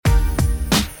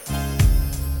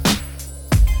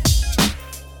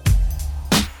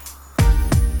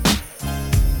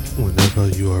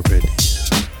you are ready.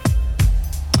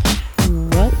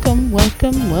 Welcome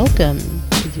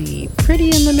to the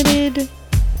Pretty Unlimited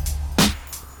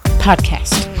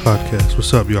podcast.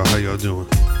 What's up, y'all? How y'all doing?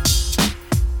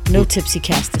 No tipsy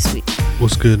cast this week.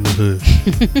 What's good in the hood?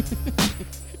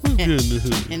 What's good in the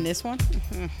hood? In this one?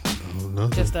 Oh,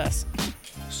 nothing. Just us.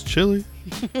 It's chilly.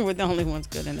 We're the only ones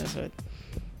good in this hood.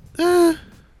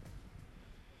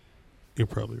 You're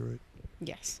probably right.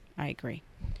 Yes, I agree.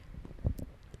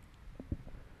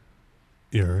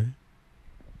 You all right?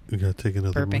 You gotta take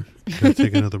another Burping. You gotta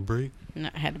take another break. No,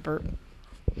 I had to burp.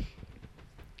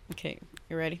 Okay,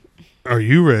 you ready? Are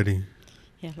you ready?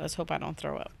 Yeah, let's hope I don't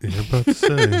throw up. Yeah, I'm about to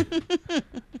say.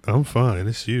 I'm fine.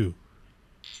 It's you.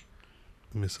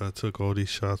 Miss, I took all these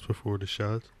shots before the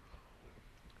shots.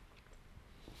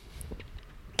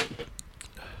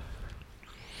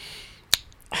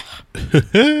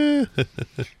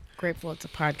 Grateful it's a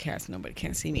podcast. Nobody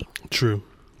can see me.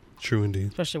 True indeed.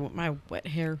 Especially with my wet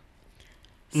hair.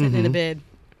 Sitting in the bed.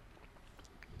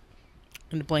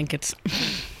 In the blankets.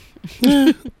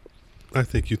 I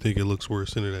think you think it looks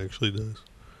worse than it actually does.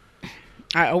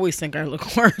 I always think I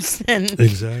look worse than...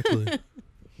 Exactly.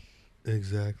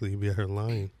 You be out here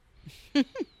lying.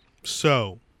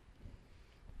 So,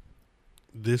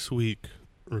 this week,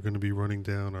 we're going to be running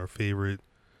down our favorite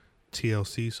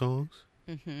TLC songs.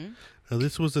 Mm-hmm. Now,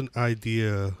 this was an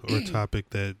idea or a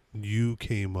topic that you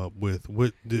came up with.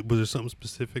 Was there something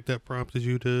specific that prompted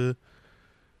you to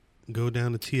go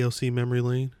down the TLC memory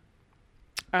lane?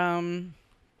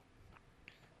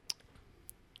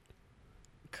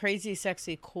 Crazy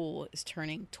Sexy Cool is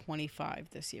turning 25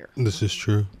 this year. This is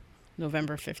true.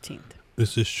 November 15th.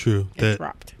 This is true. It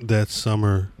dropped. That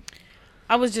summer.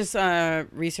 I was just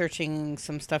researching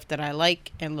some stuff that I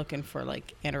like and looking for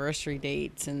like anniversary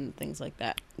dates and things like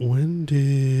that. When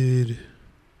did...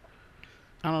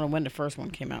 I don't know when the first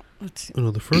one came out. Let's see.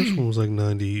 No, the first one was like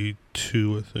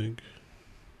 92, I think.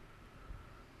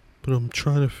 But I'm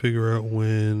trying to figure out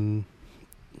when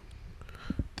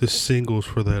the singles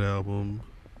for that album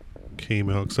came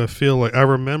out. Because I feel like I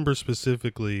remember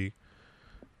specifically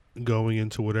going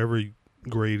into whatever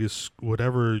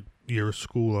year of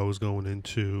school I was going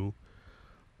into,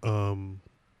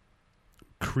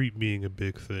 Creep being a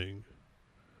big thing.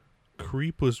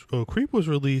 Creep was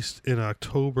released in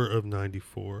October of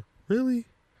 94. Really?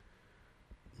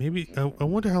 Maybe I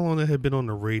wonder how long that had been on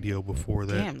the radio before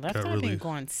that. Damn, that's got been released.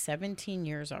 going 17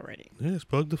 years already. Yeah, it's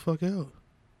bugged the fuck out.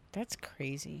 That's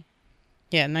crazy.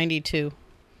 Yeah, 92.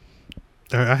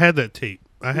 I had that tape.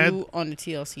 I had Ooh on the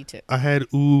TLC tip. I had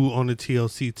Ooh on the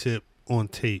TLC tip on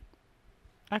tape.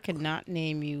 I could not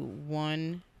name you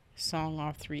one song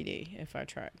off 3D if I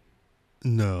tried.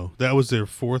 No, that was their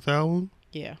fourth album.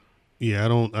 Yeah. Yeah, I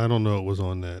don't know it was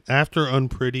on that. After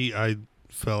Unpretty, I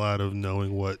fell out of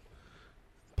knowing what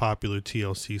popular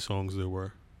TLC songs there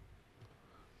were.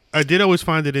 I did always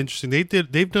find it interesting.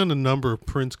 They've done a number of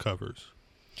Prince covers.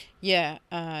 Yeah.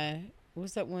 What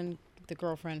was that one? The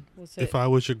girlfriend. Was it? If I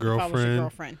Was Your Girlfriend. If I Was Your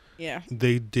Girlfriend. Yeah.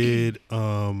 They did.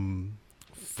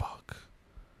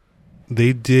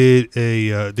 They did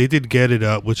They did Get It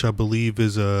Up, which I believe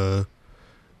is a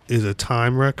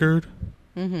time record.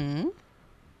 Mm-hmm.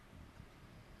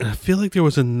 And I feel like there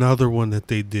was another one that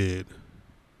they did.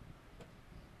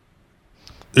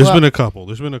 There's been a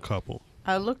couple.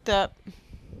 I looked up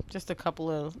just a couple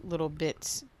of little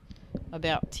bits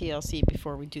about TLC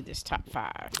before we do this top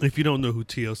 5. If you don't know who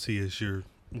TLC is, you're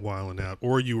wilding out.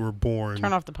 Or you were born...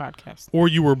 Turn off the podcast. Or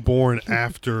you were born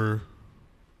after...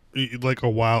 like a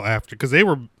while after. Because they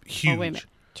were huge. Oh, wait a minute.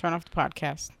 Turn off the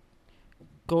podcast.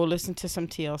 Go listen to some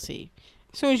TLC.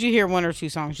 As soon as you hear one or two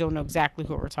songs, you'll know exactly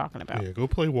what we're talking about. Yeah, go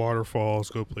play Waterfalls.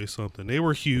 Go play something. They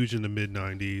were huge in the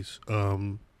mid-90s.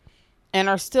 And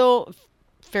are still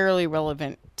fairly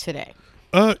relevant today.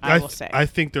 I will say. I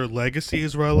think their legacy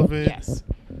is relevant. Yes.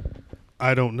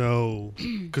 I don't know.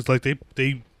 Because like they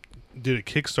did a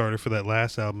Kickstarter for that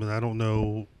last album. And I don't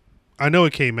know. I know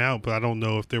it came out, but I don't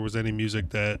know if there was any music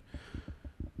that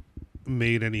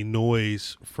made any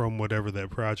noise from whatever that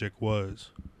project was.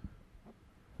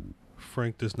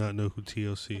 Frank does not know who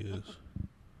TLC is.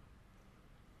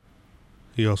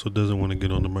 He also doesn't want to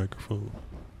get on the microphone.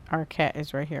 Our cat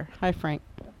is right here. Hi, Frank.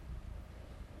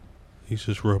 He's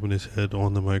just rubbing his head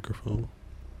on the microphone.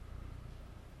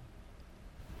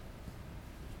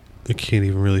 I can't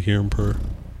even really hear him purr.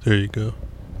 There you go.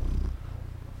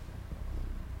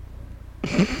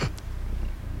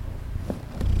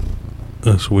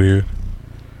 That's weird.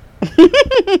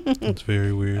 That's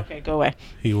very weird. Okay, go away.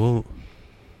 He won't.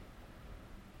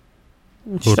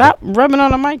 Stop rubbing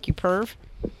on the mic, you perv.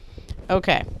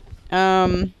 Okay.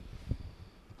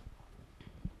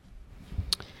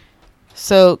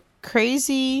 So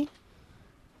crazy,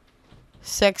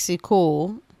 sexy,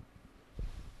 cool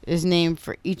is named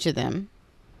for each of them.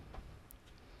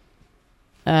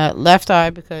 Left Eye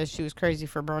because she was crazy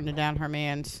for burning down her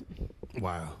man's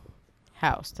Wow.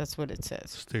 house. That's what it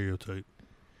says. Stereotype.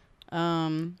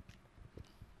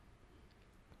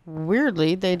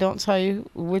 Weirdly, they don't tell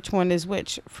you which one is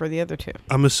which for the other two.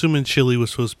 I'm assuming Chili was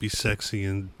supposed to be sexy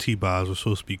and T-Boz was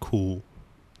supposed to be cool.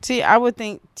 See, I would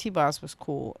think T-Boz was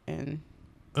cool, and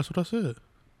That's what I said.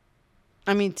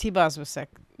 I mean T-Boz was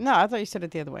sexy. No, I thought you said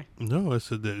it the other way. No, I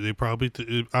said that they probably...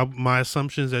 my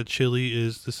assumption is that Chili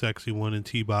is the sexy one and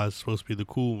T-Boz is supposed to be the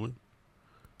cool one.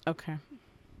 Okay.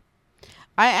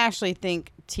 I actually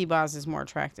think T-Boz is more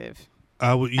attractive.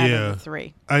 I would, Out yeah. of the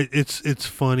three. It's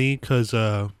funny because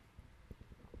the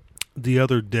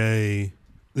other day,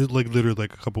 like literally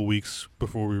like a couple weeks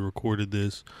before we recorded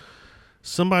this,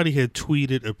 somebody had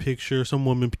tweeted a picture. Some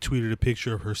woman tweeted a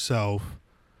picture of herself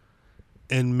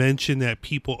and mentioned that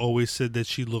people always said that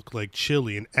she looked like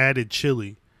Chili and added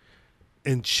Chili,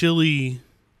 and Chili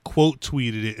quote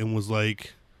tweeted it and was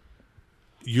like,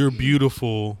 "You're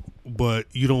beautiful, but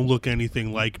you don't look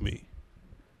anything like me."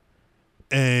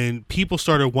 And people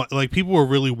started, like, people were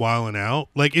really wilding out.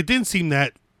 Like, it didn't seem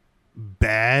that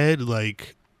bad,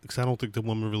 like, because I don't think the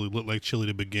woman really looked like Chili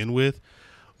to begin with.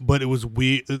 But it was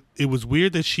weird. It was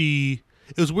weird that she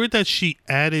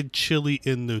added Chili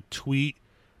in the tweet,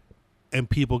 and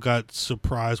people got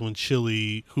surprised when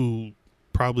Chili, who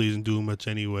probably isn't doing much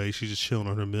anyway, she's just chilling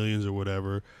on her millions or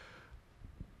whatever,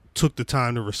 took the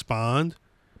time to respond.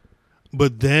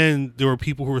 But then there were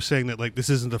people who were saying that, like, this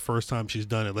isn't the first time she's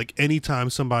done it. Like, anytime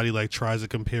somebody, like, tries to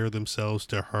compare themselves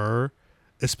to her,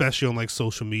 especially on, like,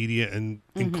 social media and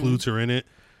includes her in it,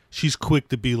 she's quick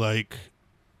to be like,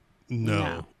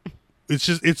 no. It's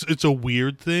just, it's a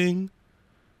weird thing.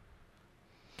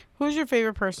 Who's your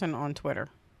favorite person on Twitter?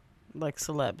 Like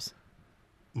celebs.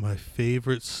 My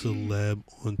favorite celeb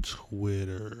on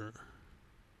Twitter.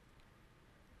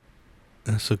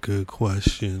 That's a good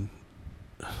question.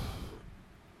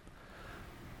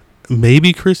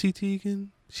 Maybe Chrissy Teigen.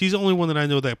 She's the only one that I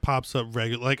know that pops up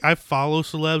regular. Like, I follow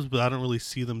celebs, but I don't really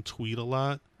see them tweet a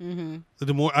lot. Mm-hmm.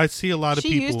 The more I see a lot of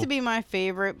people. She used to be my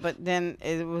favorite, but then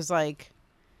it was like,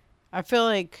 I feel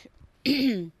like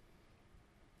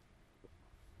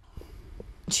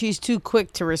she's too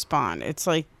quick to respond. It's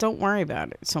like, don't worry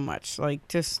about it so much. Like,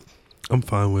 just. I'm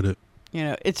fine with it. You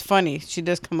know, it's funny. She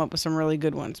does come up with some really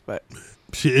good ones, but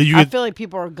I feel like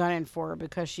people are gunning for her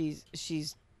because she's.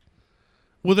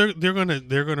 Well, they're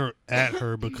gonna at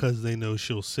her because they know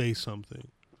she'll say something.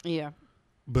 Yeah.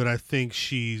 But I think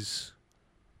she's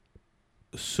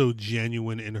so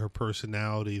genuine in her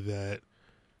personality that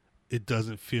it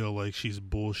doesn't feel like she's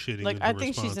bullshitting. Like, I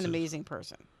think she's an amazing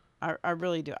person. I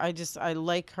really do. I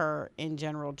like her in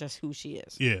general, just who she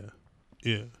is. Yeah.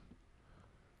 Yeah.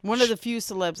 One of the few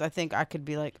celebs I think I could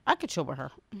be like, I could chill with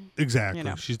her. Exactly. You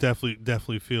know? She's definitely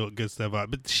gets that vibe.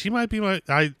 But she might be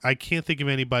I can't think of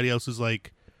anybody else who's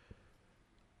like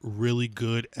really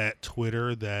good at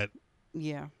Twitter that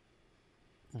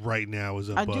right now is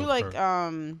above her. I do like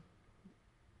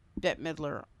Bette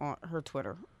Midler on her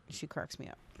Twitter. She cracks me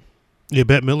up. Yeah,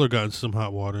 Bette Midler got in some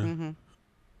hot water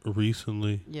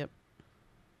recently. Yep.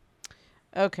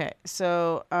 Okay,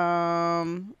 so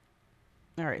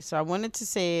all right, so I wanted to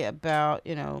say about,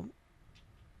 the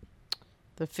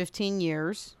 15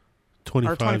 years.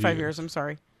 25 or 25 years, I'm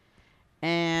sorry.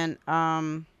 And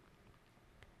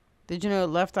did you know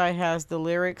Left Eye has the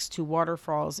lyrics to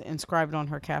Waterfalls inscribed on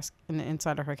her in the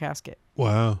inside of her casket?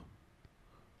 Wow.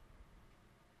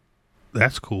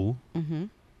 That's cool. Mm-hmm.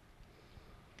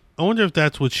 I wonder if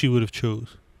that's what she would have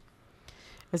chose.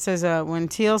 It says, when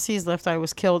TLC's Left Eye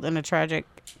was killed in a tragic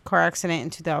car accident in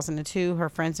 2002, her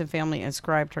friends and family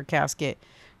inscribed her casket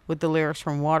with the lyrics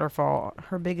from Waterfall,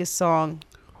 her biggest song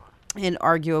and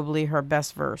arguably her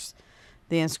best verse.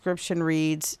 The inscription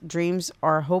reads, "Dreams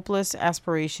are hopeless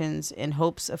aspirations in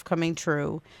hopes of coming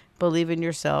true. Believe in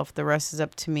yourself. The rest is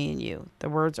up to me and you." The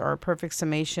words are a perfect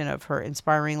summation of her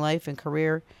inspiring life and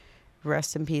career.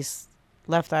 Rest in peace,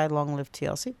 Left Eye. Long live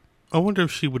TLC. I wonder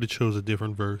if she would have chose a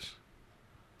different verse.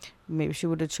 Maybe she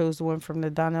would have chose the one from the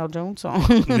Donnell Jones song.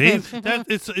 Maybe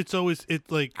it's always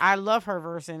like I love her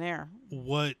verse in there.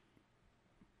 What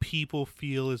people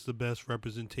feel is the best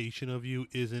representation of you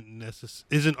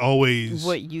isn't always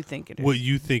what you think it is. What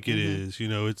you think it is,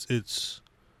 it's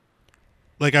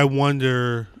like I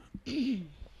wonder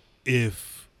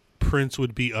if Prince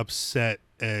would be upset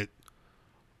at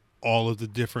all of the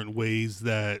different ways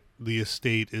that the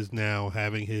estate is now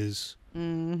having his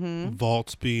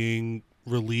vaults being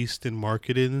released and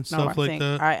marketed and stuff like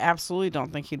that. I absolutely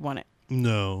don't think he'd want it.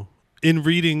 No. In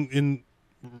reading,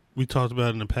 we talked about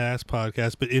it in the past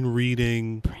podcast, but in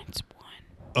reading Prince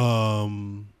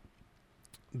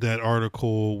that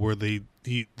article where the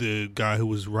guy who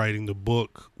was writing the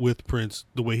book with Prince,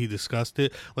 the way he discussed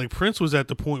it, like Prince was at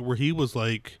the point where he was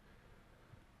like,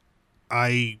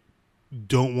 I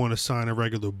don't want to sign a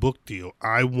regular book deal.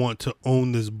 I want to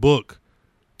own this book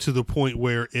to the point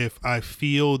where if I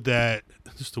feel that,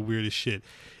 this is the weirdest shit,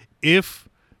 if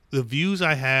the views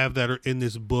I have that are in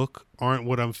this book aren't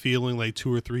what I'm feeling like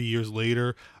 2 or 3 years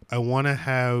later, I want to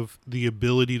have the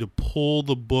ability to pull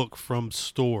the book from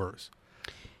stores.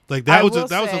 Like that was a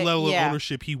level of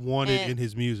ownership he wanted in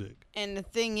his music. And the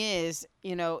thing is,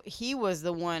 you know, he was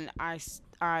the one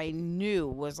I knew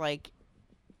was like,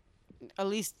 at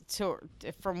least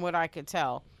from what I could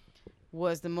tell,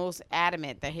 was the most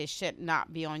adamant that his shit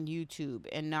not be on YouTube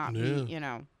and not be, you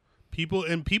know. People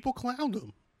clowned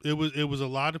him. It was a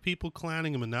lot of people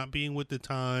clowning him and not being with the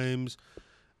times,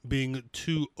 being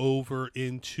too over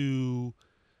into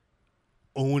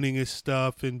owning his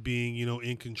stuff and being, you know,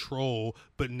 in control.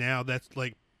 But now that's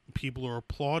like people are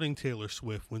applauding Taylor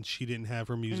Swift when she didn't have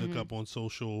her music up on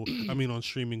on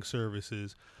streaming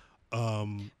services.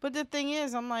 But the thing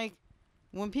is, I'm like,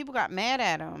 when people got mad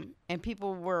at him and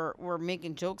people were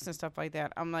making jokes and stuff like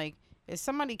that, I'm like, if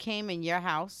somebody came in your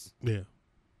house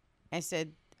and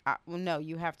said, well, no,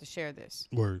 you have to share this.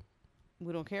 Word.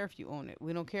 We don't care if you own it.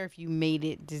 We don't care if you made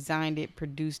it, designed it,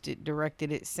 produced it,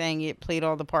 directed it, sang it, played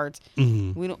all the parts.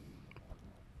 Mm-hmm. We don't.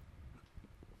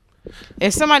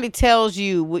 If somebody tells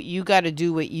you what you got to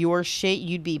do with your shit,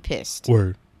 you'd be pissed.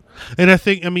 Word. And I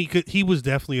think, I mean, he was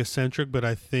definitely eccentric, but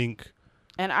I think.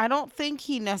 And I don't think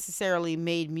he necessarily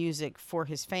made music for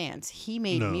his fans. He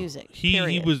made music.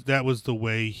 That was the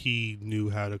way he knew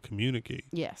how to communicate.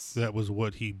 Yes. That was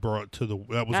what he brought to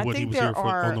that was what he was here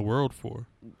on the world for.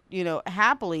 You know,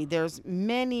 happily, there's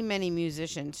many, many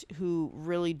musicians who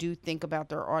really do think about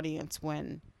their audience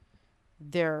when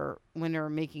they're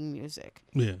making music.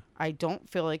 Yeah. I don't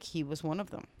feel like he was one of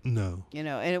them. No. You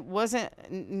know, and it wasn't,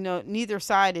 neither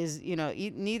side is,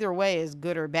 neither way is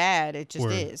good or bad. It just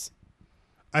is.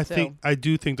 I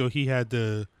do think though he had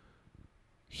to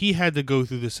go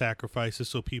through the sacrifices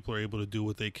so people are able to do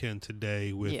what they can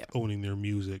today with owning their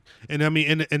music. And I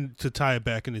mean, and to tie it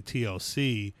back into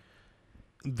TLC,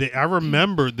 I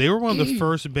remember they were one of the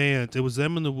first bands. It was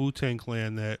them and the Wu-Tang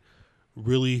Clan that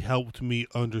really helped me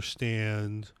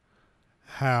understand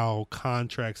how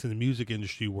contracts in the music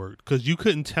industry worked. Because you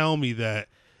couldn't tell me that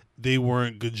they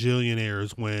weren't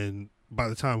gajillionaires by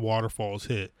the time Waterfalls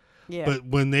hit. Yeah. But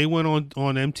when they went on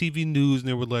MTV News and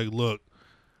they were like, look,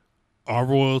 our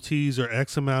royalties are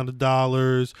X amount of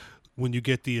dollars. When you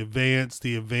get the advance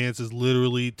is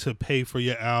literally to pay for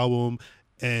your album.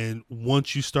 And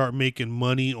once you start making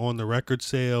money on the record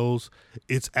sales,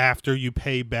 it's after you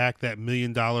pay back that $1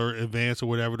 million advance or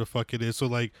whatever the fuck it is. So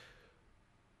like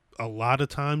a lot of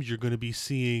times you're going to be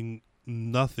seeing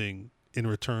nothing in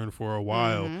return for a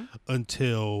while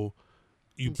until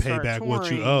you pay back what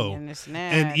you owe.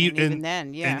 And even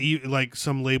then, like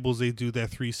some labels, they do that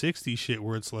 360 shit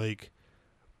where it's like,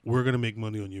 we're going to make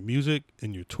money on your music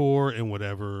and your tour and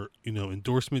whatever,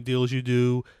 endorsement deals you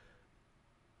do.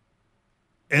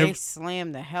 They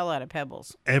slam the hell out of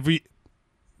Pebbles.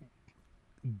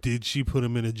 Did she put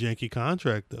him in a janky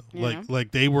contract though? Yeah.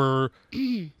 Like they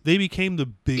became the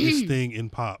biggest thing in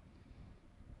pop.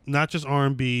 Not just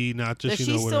R&B, not just, Does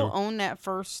she still own that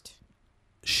first?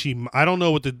 I don't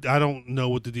know what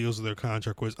the deals of their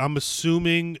contract was. I'm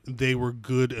assuming they were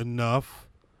good enough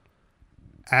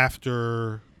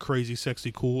after Crazy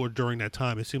Sexy Cool or during that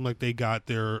time. It seemed like they got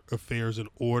their affairs in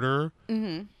order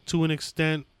to an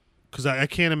extent, because I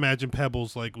can't imagine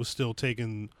Pebbles like was still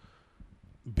taking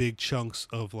big chunks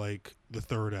of like the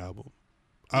third album.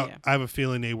 I have a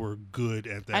feeling they were good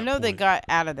at that. I know point. They got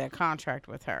out of that contract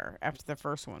with her after the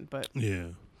first one, but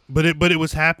but it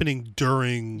was happening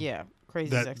during Crazy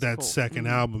that Sexy Cool. second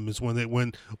album is when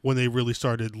they really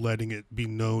started letting it be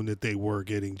known that they were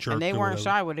getting jerked. And they weren't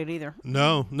shy with it either.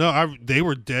 No, they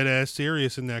were dead ass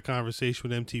serious in that conversation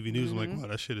with MTV News. I'm like, wow,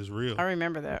 that shit is real. I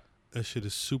remember that. That shit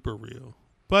is super real.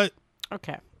 But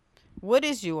okay, what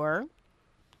is your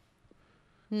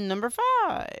number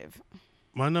 5?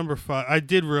 My number 5, I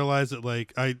did realize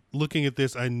that looking at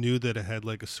this, I knew that it had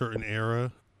like a certain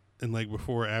era, and like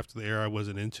before or after the era, I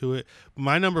wasn't into it. But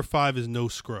my number 5 is No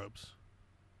Scrubs.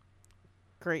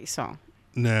 Great song.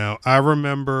 Now I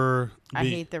remember. I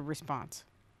hate the response.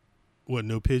 What?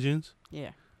 No pigeons?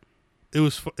 Yeah. It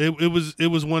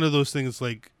was one of those things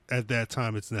like at that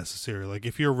time it's necessary. Like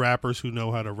if you're rappers who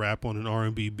know how to rap on an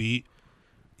R&B beat,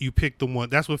 you pick the one.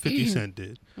 That's what 50 Cent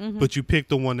did. But you pick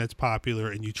the one that's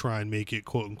popular and you try and make it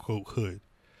quote unquote hood.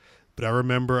 But I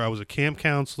remember I was a camp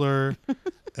counselor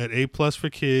at A Plus for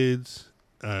Kids.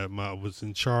 I was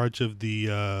in charge of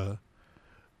the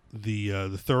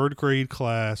third grade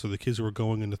class, or the kids who were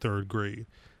going into third grade.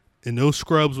 And No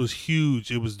Scrubs was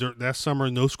huge. It was that summer.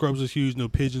 No Scrubs was huge. No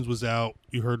Pigeons was out.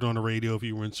 You heard it on the radio if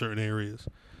you were in certain areas.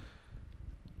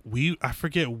 I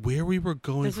forget where we were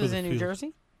going. This was in New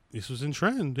Jersey? This was in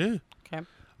Trenton, yeah. Okay.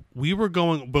 We were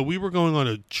going on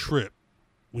a trip.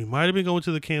 We might have been going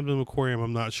to the Camden Aquarium.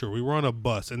 I'm not sure. We were on a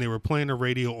bus, and they were playing the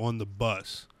radio on the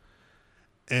bus.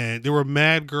 And there were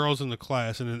mad girls in the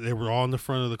class, and they were all in the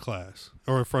front of the class,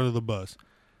 or in front of the bus.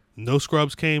 No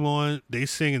Scrubs came on. They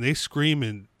singing, they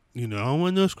screaming, I don't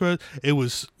want no Scrubs. It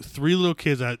was 3 little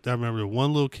kids. I remember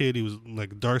one little kid, he was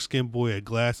like a dark-skinned boy, had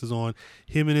glasses on.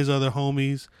 Him and his other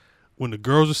homies. When the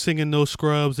girls were singing No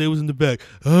Scrubs, they was in the back.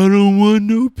 I don't want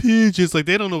no pigeons. Like,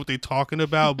 they don't know what they're talking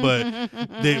about, but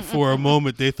for a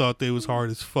moment they thought they was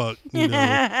hard as fuck,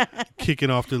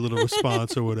 kicking off their little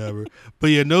response or whatever.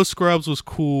 But yeah, No Scrubs was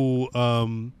cool.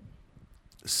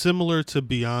 Similar to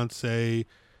Beyonce,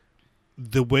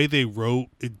 the way they wrote,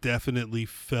 it definitely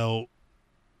felt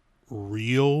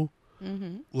real.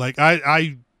 Mm-hmm. Like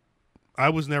I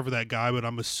was never that guy, but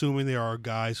I'm assuming there are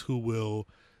guys who will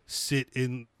sit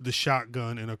in the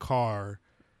shotgun in a car,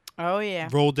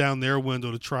 roll down their window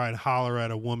to try and holler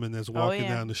at a woman that's walking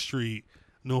down the street.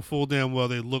 No, full damn well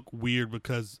they look weird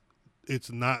because it's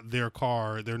not their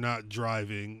car. They're not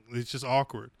driving. It's just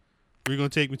awkward. Are you going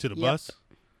to take me to the bus?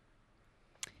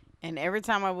 And every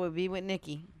time I would be with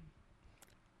Nikki,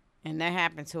 and that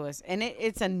happened to us, and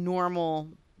it's a normal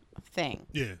thing.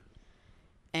 Yeah.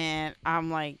 And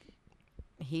I'm like,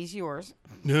 he's yours.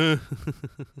 Yeah.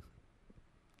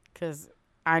 Because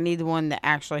I need the one that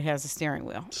actually has a steering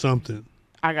wheel. Something.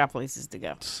 I got places to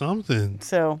go. Something.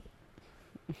 So,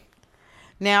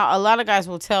 now a lot of guys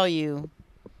will tell you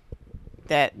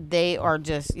that they are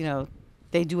just,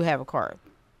 they do have a car.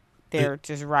 They're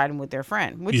just riding with their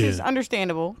friend, which is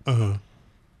understandable. Uh-huh.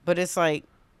 But it's like,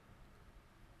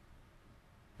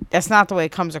 that's not the way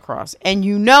it comes across. And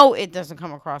it doesn't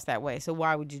come across that way. So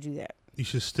why would you do that? You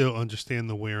should still understand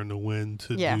the where and the when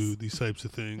to do these types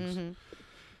of things. Mm-hmm.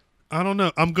 I don't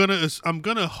know. I'm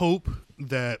gonna hope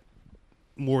that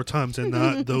more times than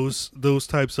not those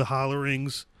types of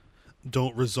hollerings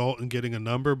don't result in getting a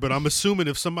number. But I'm assuming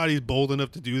if somebody's bold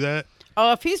enough to do that,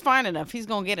 if he's fine enough, he's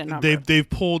gonna get a number. They've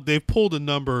pulled a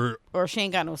number, or she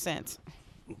ain't got no sense.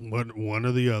 One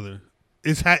or the other.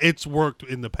 It's worked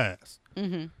in the past.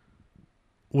 Mm-hmm.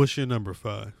 What's your number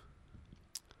 5?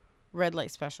 Red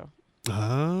Light Special.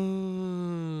 Ah,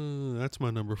 that's my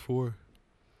number 4.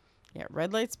 Yeah,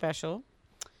 Red Light Special.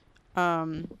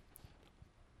 I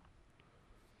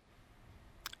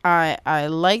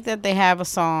like that they have a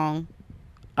song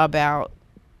about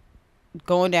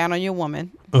going down on your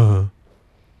woman. Uh-huh.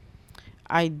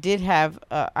 I did have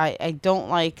I don't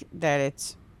like that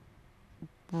it's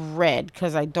red,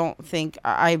 because I don't think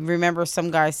I remember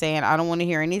some guy saying I don't want to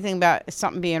hear anything about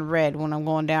something being red when I'm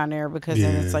going down there, because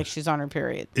then it's like she's on her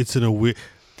period. It's in a weird.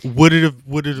 Would it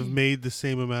have made the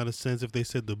same amount of sense if they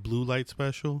said the Blue Light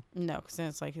Special? No, because then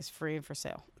it's like it's free and for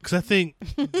sale. Because I think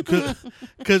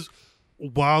because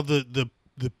while the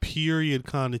period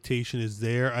connotation is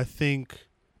there, I think,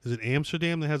 is it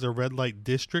Amsterdam that has a red light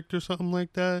district or something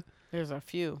like that? There's a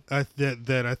few.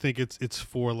 That I think it's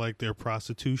for like their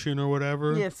prostitution or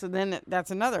whatever. Yeah, so then that's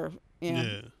another.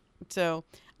 Yeah. So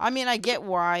I mean, I get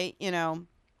why,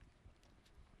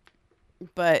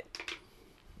 but.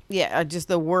 Yeah, just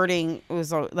the wording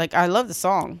was like, I love the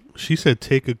song. She said,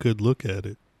 "Take a good look at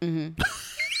it."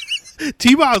 Mm-hmm.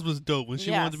 T-Boz was dope. When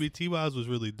she wanted to be T-Boz was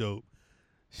really dope.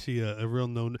 She a real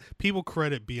known. People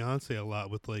credit Beyonce a lot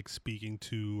with like speaking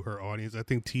to her audience. I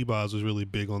think T-Boz was really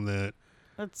big on that.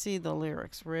 Let's see the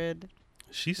lyrics. Red.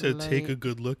 She said, "Take a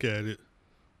good look at it."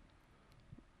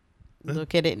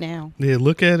 Look at it now. Yeah,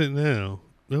 look at it now.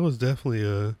 That was definitely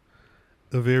a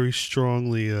very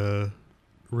strongly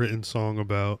written song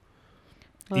about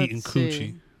eating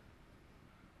coochie.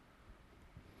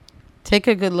 Take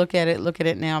a good look at it. Look at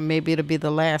it now. Maybe it'll be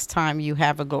the last time you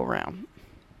have a go round.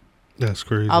 That's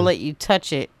crazy. I'll let you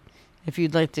touch it if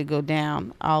you'd like to go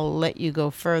down. I'll let you go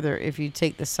further if you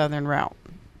take the southern route.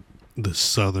 The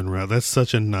southern route. That's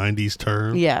such a 90s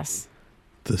term. Yes.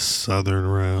 The southern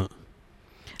route.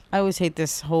 I always hate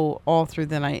this whole all through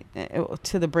the night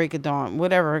to the break of dawn,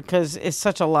 whatever, because it's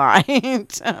such a lie.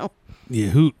 So.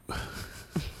 Yeah,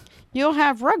 You'll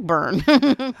have rug burn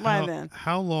by then.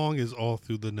 How long is all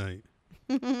through the night?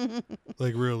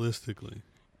 Like, realistically.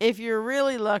 If you're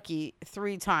really lucky,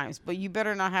 3 times, but you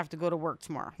better not have to go to work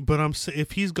tomorrow. But I'm saying,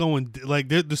 if he's going, like,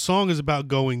 the song is about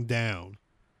going down.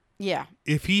 Yeah.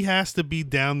 If he has to be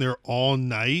down there all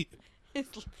night, he's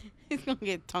gonna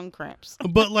get tongue cramps.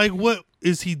 But like, what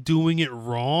is he doing it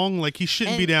wrong? Like, he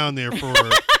shouldn't be down there for.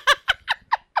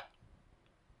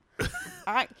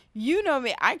 You know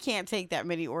me, I can't take that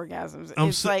many orgasms.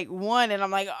 It's like one, and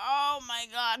I'm like, oh my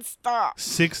God, stop.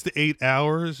 6 to 8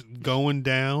 hours going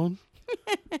down.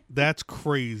 That's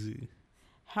crazy.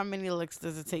 How many licks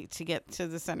does it take to get to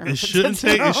the center? It shouldn't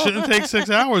take 6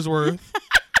 hours worth.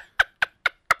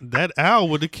 That owl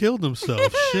would have killed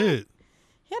himself. Shit.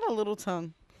 He had a little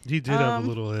tongue. He did have a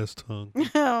little ass tongue.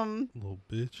 Little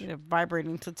bitch. He had a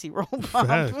vibrating Tootsie Roll pop.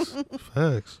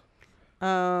 Facts.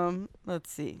 Let's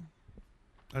see.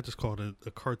 I just called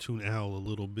a cartoon owl a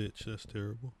little bitch. That's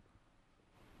terrible.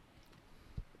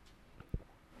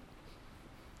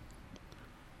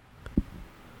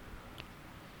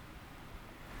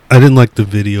 I didn't like the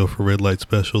video for Red Light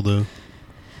Special though.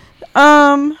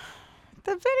 The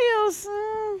videos,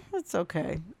 it's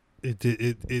okay.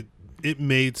 It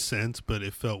made sense, but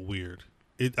it felt weird.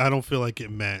 I don't feel like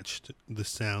it matched the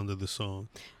sound of the song.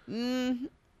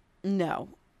 No.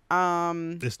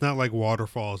 It's not like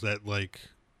Waterfalls that, like,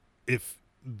 if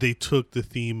they took the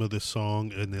theme of the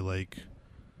song and they like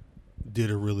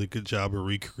did a really good job of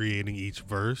recreating each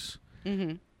verse.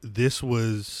 Mm-hmm. This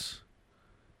was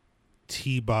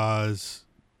T-Boz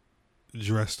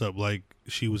dressed up like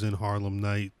she was in Harlem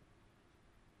Night,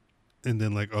 and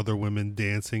then like other women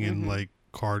dancing in like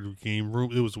card game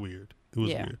room. It was weird. It was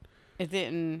weird. It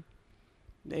didn't.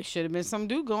 There should have been some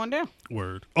dude going down.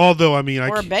 Word. Although, I mean,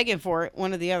 or begging for it,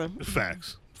 one or the other.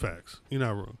 Facts. You're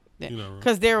not wrong. Yeah. You're not wrong.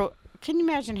 Because can you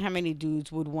imagine how many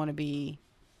dudes would want to be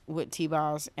with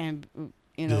T-Boz and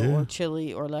or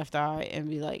Chili or Left Eye and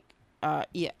be like,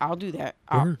 yeah, I'll do that.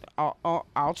 I'll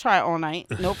try all night,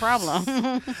 no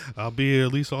problem. I'll be here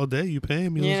at least all day. You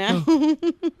paying me? Let's go.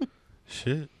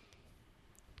 Shit.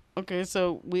 Okay,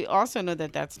 so we also know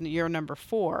that that's your number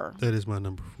 4. That is my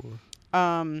number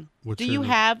 4. Do you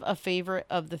have a favorite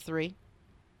of the 3?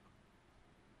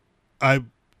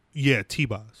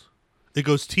 T-Boz. It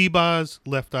goes T-Boz,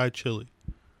 Left Eye, Chili.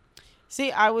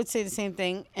 See, I would say the same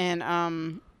thing, and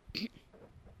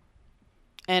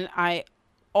I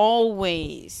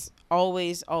always,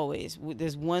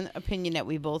 there's one opinion that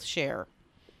we both share,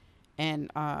 and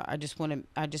I just want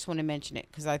to mention it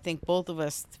because I think both of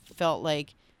us felt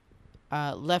like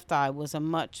Left Eye was a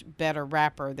much better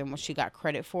rapper than what she got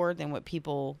credit for, than what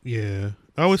people. Yeah,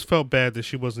 I always felt bad that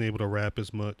she wasn't able to rap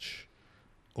as much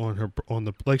on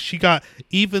the like she got,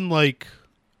 even like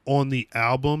on the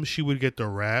album she would get the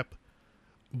rap,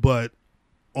 but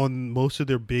on most of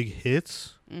their big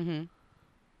hits,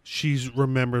 she's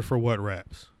remembered for what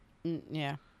raps.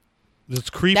 Yeah. Does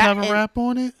Creep have a rap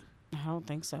on it? I don't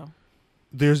think so.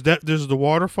 There's the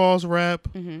Waterfalls rap.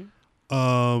 Ain't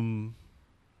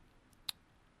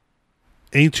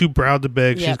Too Proud to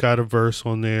Beg. Yep. She's got a verse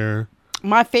on there.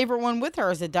 My favorite one with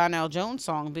her is the Donnell Jones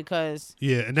song because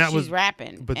and that she's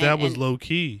rapping, but that was low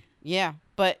key. Yeah,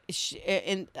 but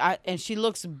she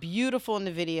looks beautiful in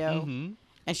the video,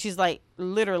 and she's like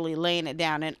literally laying it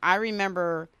down. And I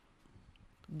remember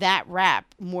that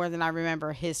rap more than I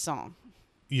remember his song.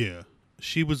 Yeah,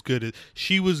 she was good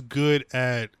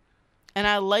at. And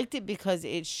I liked it because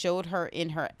it showed her in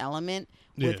her element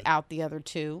without the other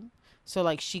two. So,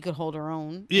 like, she could hold her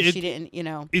own. She didn't,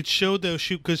 It showed that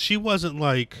because she wasn't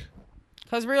like.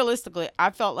 Because realistically,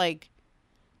 I felt like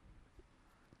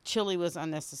Chili was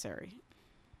unnecessary.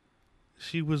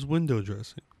 She was window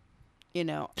dressing.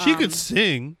 She could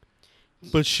sing,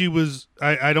 but she was.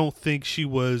 I don't think she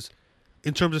was,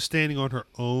 in terms of standing on her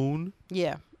own.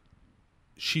 Yeah.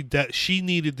 She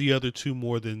needed the other two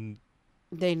more than.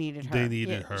 They needed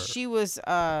her. She was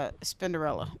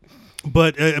Spinderella.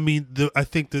 But I mean, I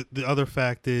think the other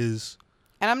fact is,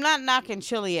 and I'm not knocking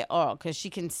Chili at all because she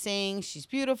can sing. She's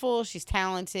beautiful. She's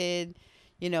talented.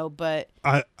 But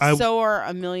so are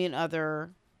a million other.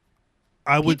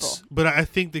 But I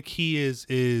think the key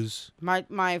is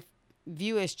my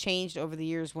view has changed over the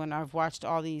years when I've watched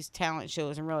all these talent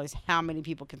shows and realized how many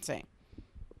people can sing.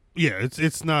 Yeah,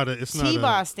 it's not a.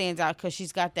 T-Boz stands out because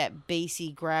she's got that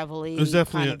bassy, gravelly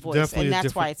kind of voice, and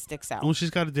that's why it sticks out. Well, she's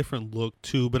got a different look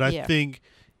too, but I think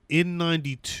in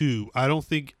 '92, I don't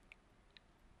think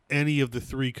any of the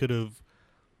 3 could have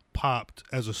popped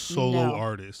as a solo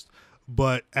artist.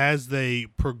 But as they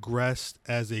progressed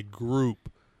as a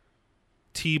group,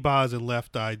 T-Boz and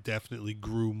Left Eye definitely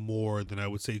grew more than I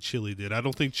would say Chili did. I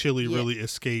don't think Chili really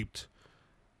escaped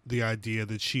the idea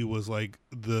that she was like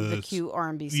The cute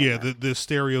R&B singer. yeah, the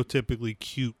stereotypically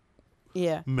cute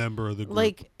Yeah. member of the group.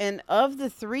 Like, and of the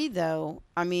three, though,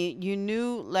 I mean, you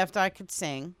knew Left Eye could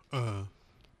sing,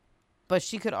 but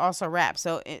she could also rap.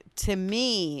 So to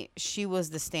me, she was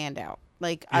the standout.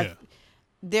 Like, yeah.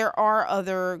 there are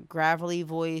other gravelly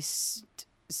voiced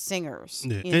singers,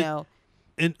 Yeah. you know,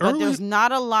 And but there's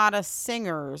not a lot of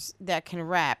singers that can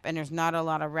rap, and there's not a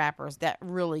lot of rappers that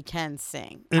really can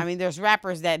sing. I mean, there's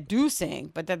rappers that do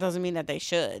sing, but that doesn't mean that they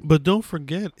should. But don't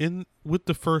forget, with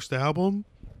the first album,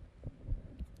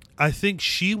 I think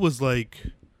she was like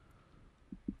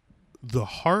the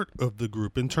heart of the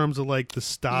group in terms of like the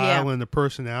style and the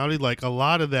personality. Like a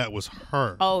lot of that was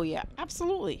her. Oh yeah,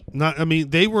 absolutely.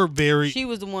 They were very. She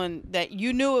was the one that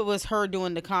you knew it was her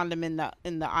doing the condom in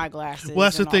the eyeglasses. Well,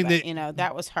 that's the thing that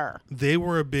that was her. They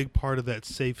were a big part of that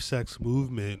safe sex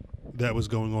movement that was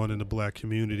going on in the black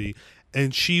community,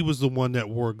 and she was the one that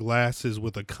wore glasses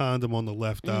with a condom on the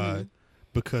left eye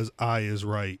because eye is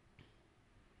right.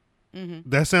 Mm-hmm.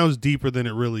 That sounds deeper than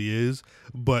it really is,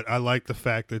 but I like the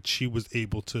fact that she was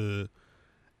able to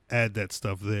add that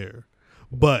stuff there.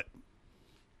 But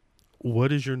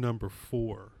what is your number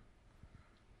 4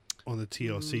 on the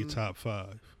TLC top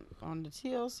 5? On the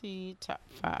TLC top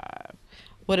 5.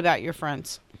 What about Your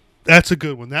Friends? That's a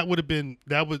good one.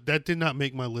 That did not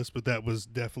make my list, but that was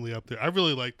definitely up there. I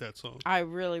really like that song. I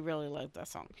really, really like that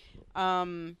song.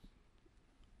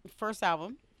 First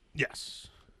album. Yes.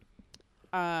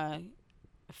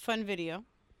 Fun video.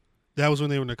 That was when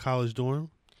they were in the college dorm.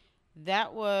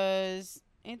 That was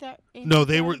Ain't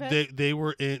they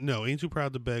were in Ain't Too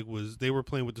Proud to Beg they were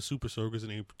playing with the Super Soakers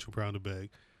and Ain't Too Proud to Beg.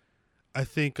 I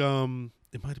think it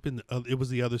might have been it was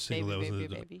the other single that was in the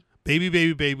dorm. Baby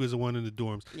Baby Baby was the one in the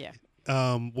dorms. Yeah.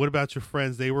 What About Your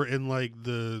Friends? They were in like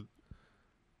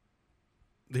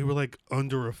they were like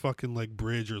under a fucking like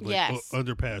bridge or like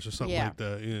underpass or something like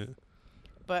that. Yeah.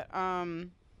 But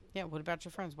yeah, what about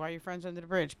your friends? Why are your friends under the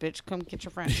bridge? Bitch, come get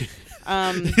your friends.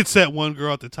 It's that one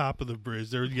girl at the top of the bridge.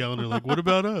 They're yelling at her like, what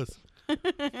about us?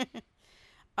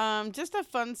 Just a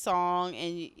fun song.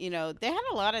 And, they had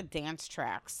a lot of dance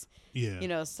tracks.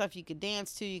 Yeah. Stuff you could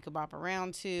dance to, you could bop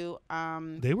around to.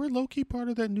 They were low-key part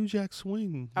of that New Jack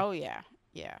Swing. Oh, yeah.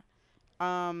 Yeah.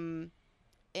 And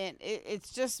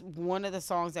it's just one of the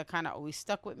songs that kind of always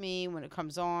stuck with me when it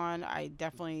comes on. I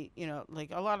definitely,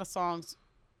 like a lot of songs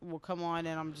will come on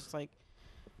and I'm just like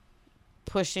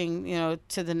pushing,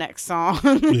 to the next song.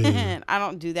 And I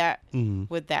don't do that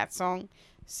with that song.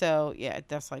 So yeah,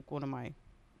 that's like one of my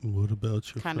What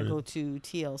About Your kind of go to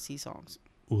TLC songs.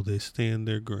 Will They Stand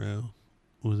Their Ground?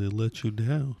 Will They Let You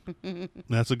Down?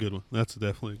 That's a good one. That's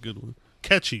definitely a good one.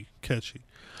 Catchy.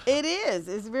 It is.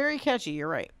 It's very catchy. You're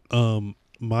right.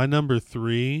 My number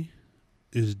 3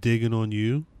 is Digging on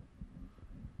You.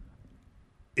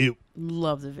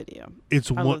 Love the video.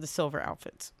 I love the silver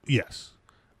outfits. Yes,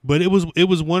 but it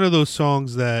was one of those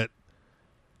songs that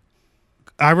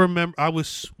I remember. I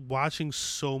was watching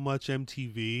so much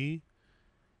MTV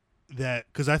that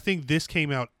because I think this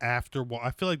came out after.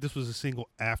 I feel like this was a single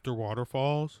after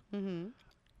Waterfalls, and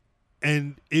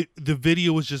the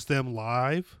video was just them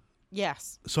live.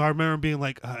 Yes. So I remember being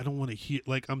like, I don't want to hear.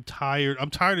 Like, I'm tired. I'm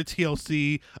tired of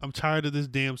TLC. I'm tired of this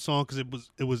damn song because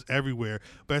it was everywhere.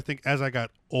 But I think as I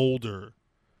got older,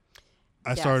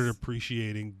 I started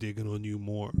appreciating Digging on You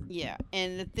more. Yeah,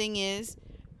 and the thing is,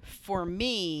 for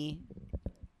me,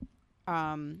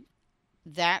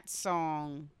 that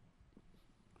song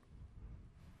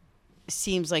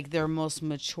seems like their most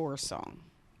mature song.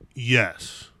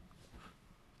 Yes.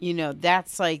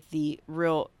 That's like the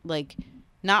real like.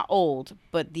 Not old,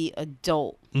 but the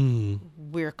adult.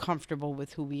 We're comfortable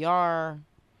with who we are.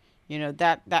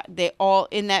 That they all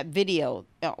in that video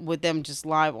with them just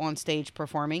live on stage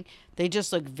performing. They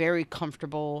just look very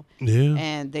comfortable. Yeah.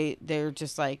 And they're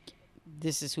just like,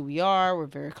 this is who we are. We're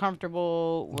very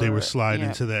comfortable. They were sliding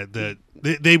into that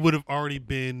they would have already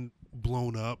been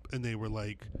blown up, and they were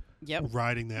like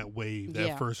riding that wave,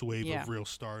 that first wave of real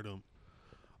stardom.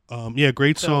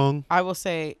 Great song. I will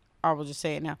just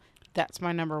say it now. That's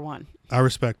my number 1. I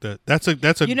respect that. That's a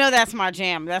that's my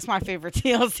jam. That's my favorite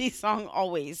TLC song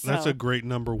always. So. That's a great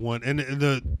number 1. And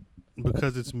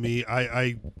because it's me,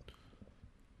 I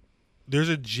there's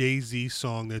a Jay-Z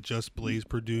song that Just Blaze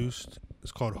produced.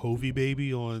 It's called Hovey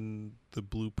Baby on the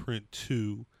Blueprint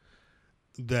 2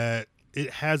 that it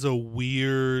has a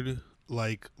weird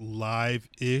like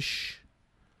live-ish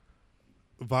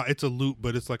it's a loop,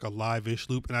 but it's like a live-ish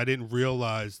loop, and I didn't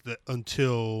realize that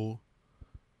until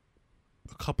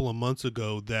a couple of months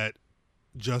ago that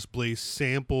Just Blaze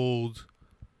sampled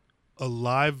a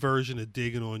live version of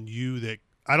Digging on You that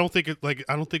I don't think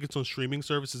it's on streaming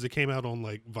services. It came out on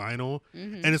like vinyl,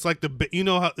 and it's like you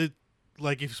know how it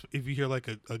like if you hear like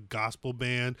a gospel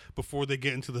band before they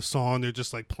get into the song, they're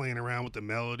just like playing around with the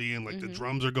melody and like the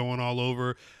drums are going all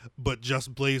over. But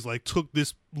Just Blaze like took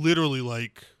this literally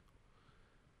like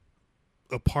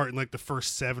apart in like the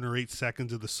first 7 or 8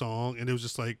 seconds of the song, and it was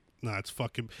just like, nah, it's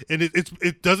fucking, and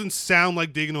it doesn't sound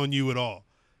like Digging on You at all.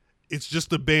 It's just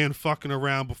the band fucking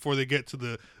around before they get to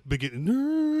the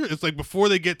beginning. It's like before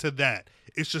they get to that,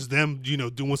 it's just them, you know,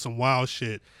 doing some wild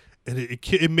shit, and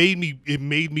it made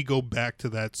me go back to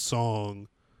that song.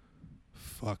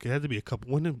 Fuck, it had to be a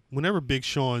couple. Whenever Big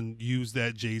Sean used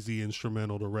that Jay-Z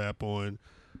instrumental to rap on,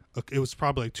 it was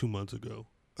probably like 2 months ago.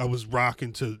 I was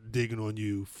rocking to Digging on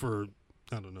You for,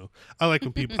 I don't know. I like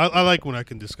when people. I like when I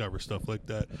can discover stuff like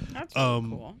that. That's really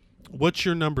cool. What's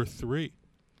your number 3?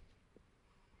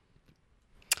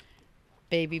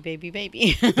 Baby, baby,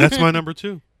 baby. That's my number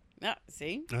 2.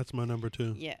 See? That's my number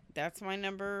 2. Yeah, that's my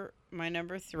number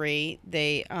 3.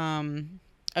 They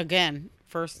again,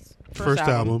 first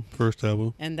album. First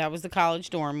album. And that was the College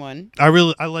Dorm one. I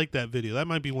like that video. That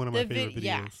might be one of my favorite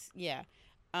videos. Yes, yeah.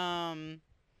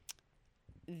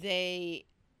 They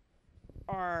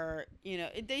are, you know,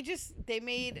 they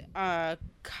made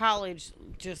college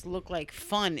just look like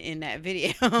fun in that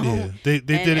video. Yeah, they and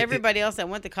did. Everybody else that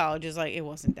went to college is like, it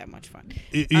wasn't that much fun.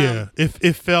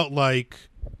 It felt like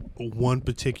one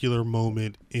particular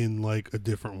moment in like a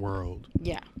different world.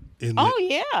 Yeah.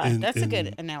 That's a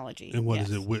good analogy. And what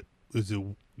is it? Is it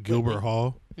Gilbert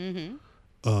Hall?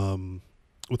 Mm-hmm.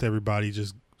 With everybody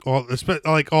just all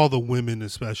the women,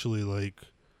 especially like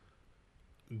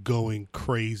going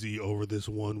crazy over this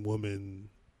one woman,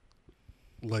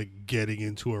 like getting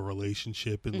into a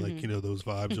relationship and like, you know, those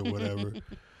vibes or whatever.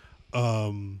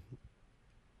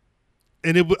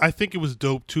 And I think it was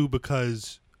dope too,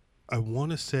 because I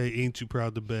want to say Ain't Too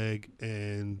Proud to Beg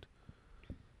and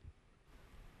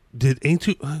did Ain't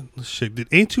Too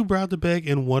Proud to Beg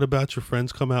and What About Your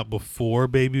Friends come out before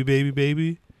Baby Baby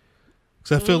Baby?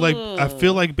 Because I feel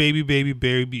like Baby Baby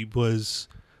Baby was.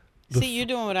 See, you're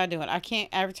doing what I'm doing. I can't.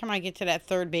 Every time I get to that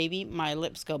third baby, my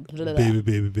lips go. Blah, blah. Baby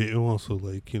Baby Baby. And also,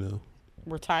 like, you know,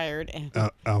 we're tired and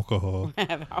alcohol.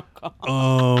 have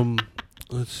alcohol.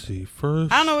 Let's see.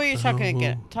 First, I don't know what you're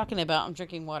talking about. I'm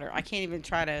drinking water. I can't even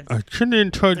try to. I couldn't even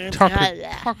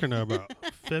talking about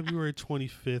February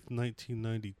 25th,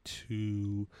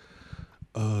 1992.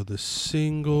 The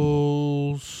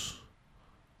singles.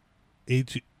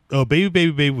 Baby Baby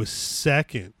Baby was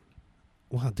second.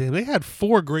 Wow, damn! They had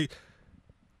 4 great.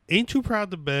 Ain't Too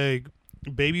Proud to Beg,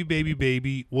 Baby Baby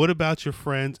Baby, What About Your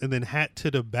Friends, and then Hat to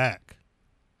the Back.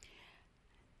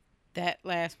 That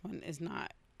last one is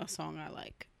not a song I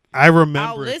like. I remember.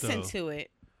 I'll listen to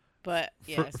it, but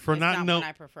yes, for not one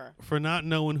I prefer. For not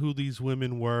knowing who these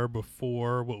women were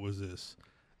before, what was this?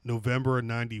 November of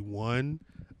 '91.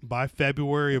 By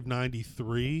February of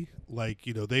 '93, like,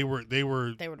 you know, they were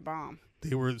the bomb.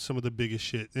 They were some of the biggest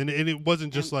shit, and it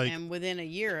wasn't just and within a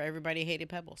year, everybody hated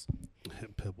Pebbles.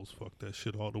 Pebbles fucked that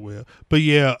shit all the way up. But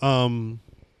yeah, and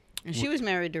she was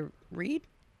married to Reed.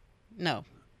 No,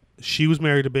 she was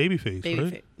married to Babyface,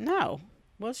 right? No,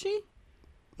 was she?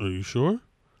 Are you sure?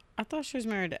 I thought she was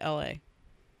married to L.A.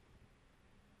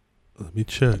 Let me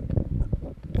check.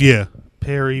 Yeah,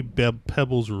 Perry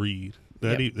Pebbles Reed.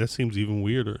 That seems even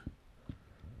weirder.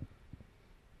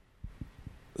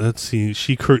 Let's see.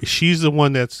 She's the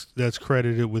one that's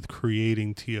credited with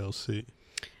creating TLC.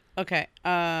 Okay.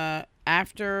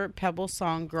 After Pebbles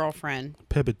song "Girlfriend,"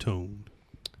 Pebetone.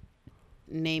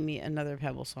 Name me another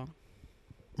Pebbles song.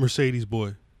 Mercedes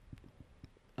Boy.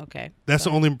 Okay. That's the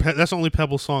only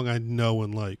Pebbles song I know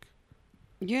and like.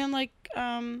 You didn't like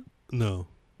No.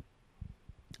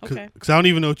 Okay. Because I don't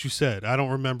even know what you said. I don't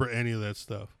remember any of that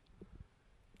stuff.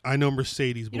 I know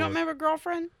Mercedes Boy. You don't remember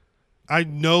 "Girlfriend"? I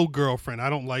know Girlfriend. I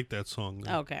don't like that song,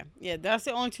 though. Okay. Yeah, that's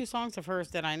the only 2 songs of hers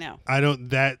that I know. I don't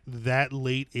that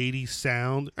late 80s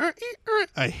sound. I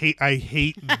hate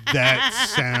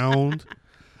that sound.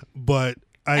 But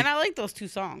I like those 2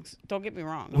 songs. Don't get me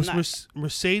wrong.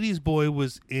 Mercedes Boy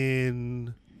was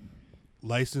in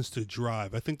License to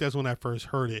Drive. I think that's when I first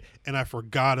heard it, and I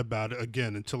forgot about it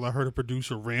again until I heard a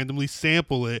producer randomly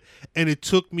sample it, and it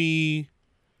took me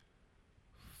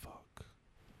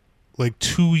like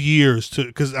 2 years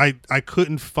because I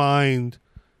couldn't find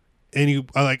any,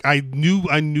 like, I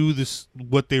knew this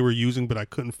what they were using, but I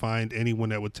couldn't find anyone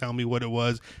that would tell me what it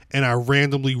was, and I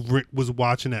randomly was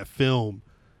watching that film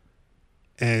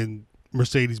and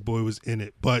Mercedes Boy was in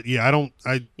it. But yeah,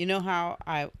 you know how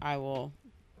I will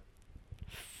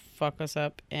fuck us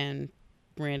up and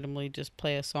randomly just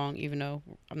play a song even though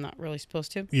I'm not really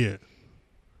supposed to? Yeah.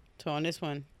 So on this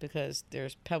one, because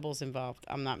there's pebbles involved,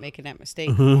 I'm not making that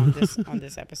mistake on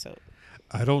this episode.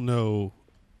 I don't know.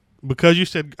 Because you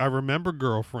said, I remember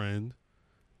Girlfriend,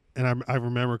 and I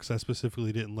remember because I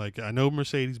specifically didn't like it. I know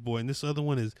Mercedes Boy, and this other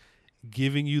one is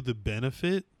Giving You the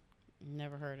Benefit.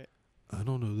 Never heard it. I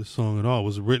don't know this song at all. It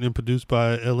was written and produced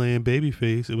by LA and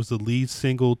Babyface. It was the lead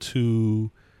single to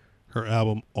her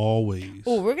album Always.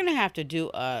 Oh, we're going to have to do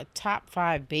a top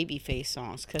 5 Babyface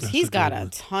songs because he's got a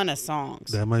ton of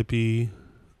songs. That might be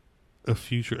a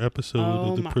future episode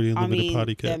of the Pretty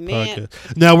Unlimited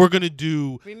podcast. Now we're going to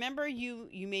do... Remember you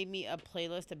made me a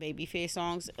playlist of Babyface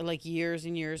songs like years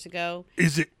and years ago?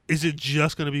 Is it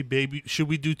just going to be Baby? Should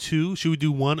we do 2? Should we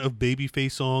do one of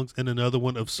Babyface songs and another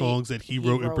one of songs that he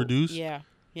wrote and produced? Yeah.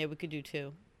 Yeah, we could do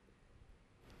 2.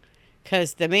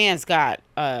 Because the man's got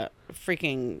a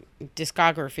freaking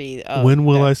discography of... When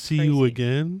Will I See You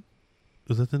Again?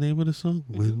 Was that the name of the song?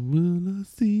 Mm-hmm. When will I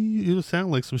see you? It'll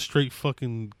sound like some straight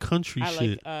fucking country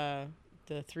shit. I like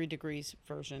the 3 Degrees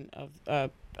version of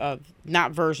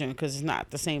not version because it's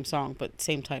not the same song, but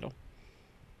same title.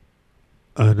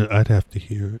 I'd have to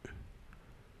hear it.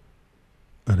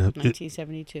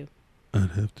 1972.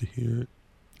 I'd have to hear it.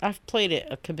 I've played it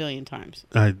a kabillion times.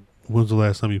 When's the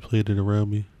last time you played it around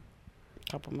me?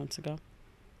 A couple months ago.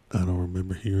 I don't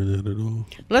remember hearing that at all.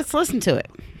 Let's listen to it.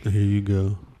 Here you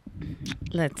go.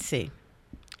 Let's see.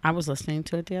 I was listening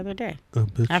to it the other day.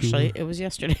 Actually, it was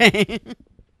yesterday.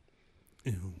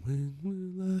 And when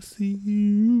will I see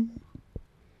you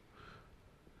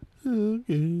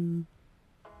again?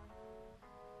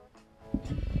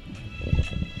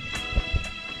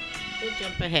 We'll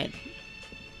jump ahead.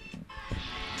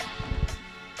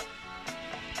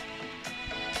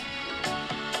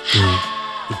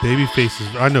 The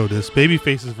Babyface's, I know this.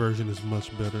 Babyface's version is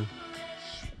much better.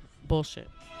 Bullshit.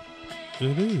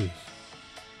 It is.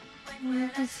 When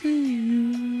I see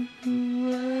you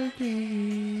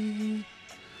again.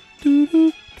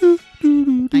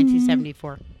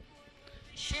 1974.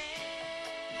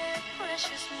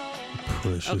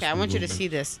 Precious okay, I want you to see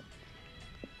this.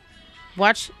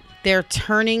 Watch. They're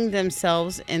turning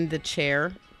themselves in the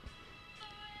chair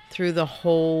through the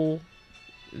whole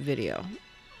video.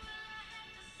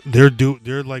 They're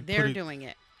doing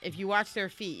it. If you watch their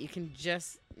feet, you can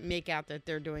just make out that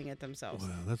they're doing it themselves.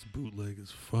 Wow, that's bootleg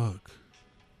as fuck.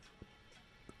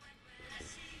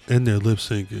 And they're lip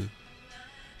syncing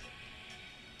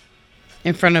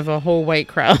in front of a whole white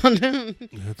crowd.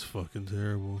 That's fucking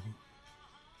terrible.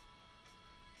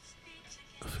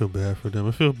 I feel bad for them.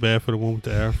 I feel bad for the one with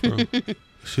the afro.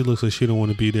 She looks like she don't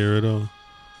want to be there at all.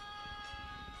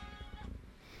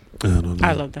 I don't know.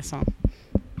 I love that song.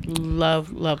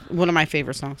 Love. One of my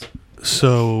favorite songs.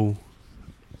 So.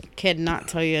 Cannot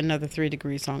tell you another 3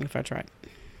 Degrees song if I tried.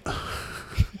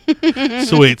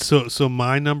 So wait, so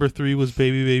my number 3 was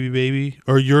Baby Baby Baby,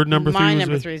 or your number 3 was... My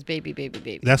number 3 is Baby Baby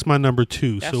Baby. That's my number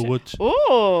 2. That's so what's...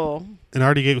 Oh. And I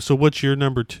already gave... So what's your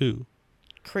number 2?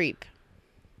 Creep.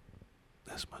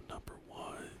 That's my number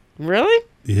 1. Really?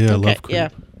 Yeah, okay, I love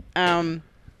Creep. Yeah.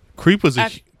 Creep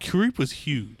was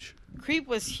huge. Creep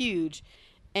was huge,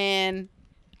 and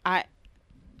I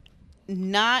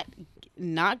not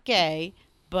gay,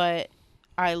 but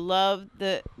I love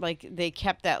they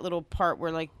kept that little part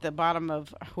where like the bottom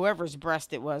of whoever's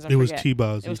breast it was. It was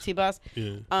T-Boz. It was T-Boz.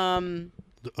 Yeah. The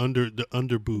under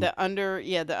boob.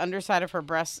 The underside of her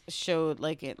breast showed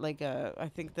I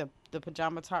think the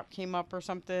pajama top came up or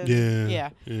something. Yeah.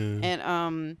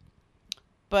 And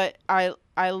but I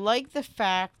like the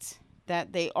fact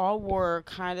that they all wore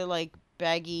kind of like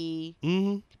baggy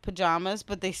pajamas,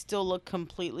 but they still look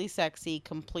completely sexy,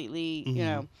 completely, you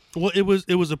know. Well, it was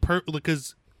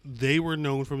because they were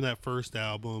known from that first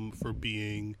album for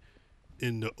being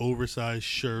in the oversized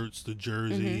shirts, the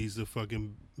jerseys, the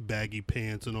fucking baggy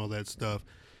pants and all that stuff.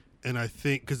 And I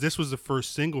think because this was the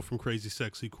first single from Crazy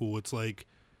Sexy Cool, it's like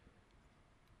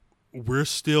we're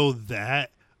still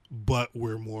that, but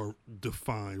we're more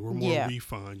defined, we're more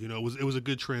refined. You know, it was a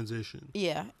good transition.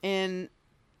 Yeah, and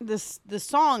the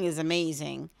song is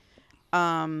amazing,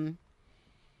 and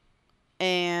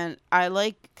I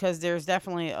like because there's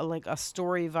definitely a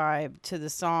story vibe to the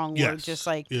song. Where just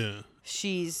like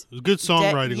she's good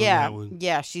songwriting on that one.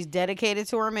 Yeah, she's dedicated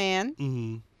to her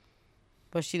man,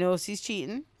 but she knows he's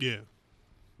cheating. Yeah.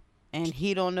 And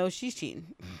he don't know she's cheating.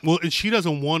 Well, and she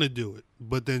doesn't want to do it,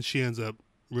 but then she ends up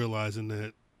realizing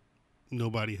that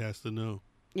nobody has to know.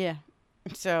 Yeah.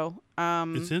 So,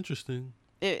 it's interesting.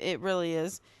 It really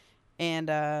is.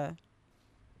 And I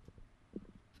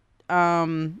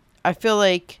feel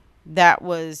like that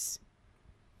was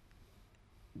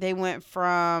they went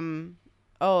from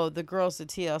the girls at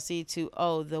TLC to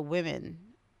the women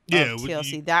Yeah,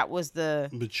 TLC. That was the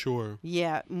mature.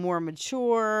 Yeah, more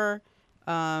mature.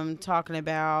 Talking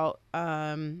about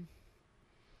I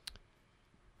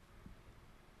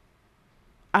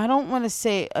don't want to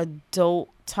say adult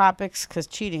topics because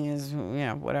cheating is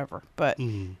whatever, but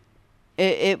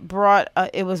it brought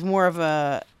it was more of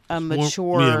a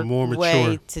mature, more way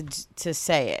mature to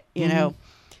say it,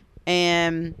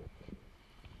 and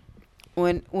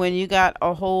when you got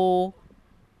a whole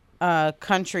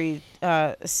country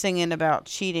singing about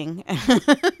cheating,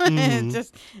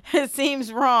 it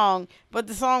seems wrong, but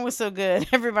the song was so good,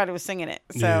 everybody was singing it.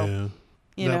 So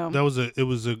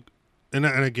and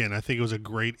again, I think it was a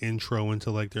great intro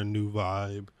into like their new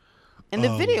vibe. And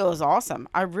the video is awesome.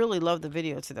 I really love the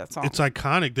video to that song. It's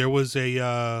iconic. There was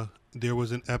an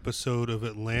episode of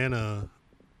Atlanta,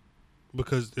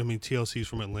 because TLC's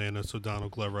from Atlanta, so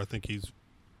Donald Glover, I think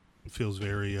feels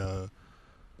very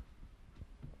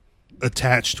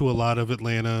attached to a lot of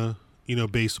Atlanta,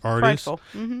 based artists.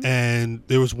 Mm-hmm. And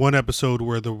there was one episode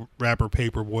where the rapper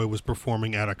Paperboy was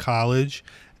performing at a college,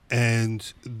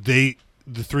 and the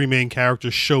three main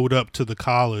characters showed up to the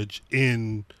college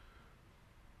in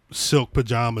silk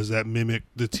pajamas that mimicked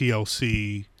the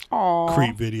TLC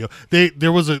Creep video.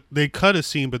 They cut a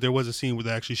scene, but there was a scene where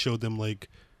they actually showed them like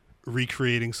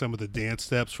recreating some of the dance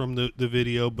steps from the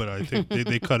video, but I think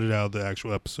they cut it out of the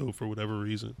actual episode for whatever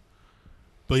reason.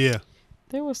 But yeah.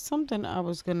 There was something I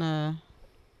was gonna...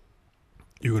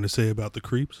 You were gonna say about the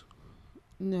Creeps?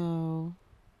 No.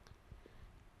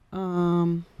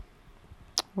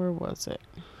 Where was it?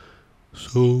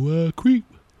 So, Creep.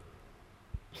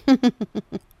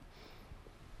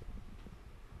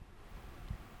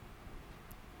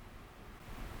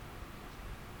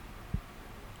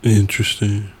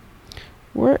 Interesting.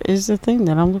 Where is the thing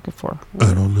that I'm looking for?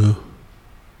 I don't know.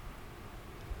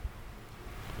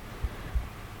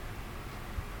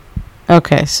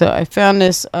 Okay, so I found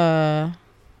this blah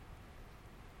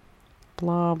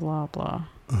blah blah.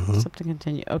 Something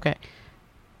continue. Okay.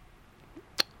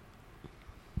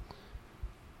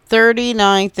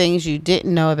 39 things you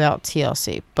didn't know about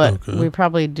TLC, but we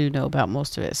probably do know about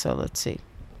most of it, so let's see.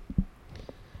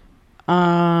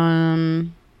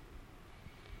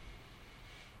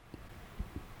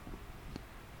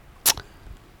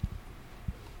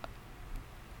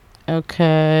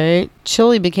 Okay.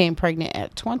 Chili became pregnant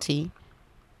at 20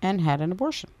 and had an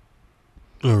abortion.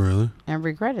 Oh, really? And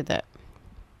regretted that.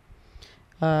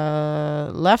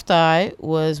 Left Eye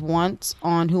was once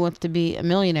on Who Wants to Be a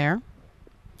Millionaire.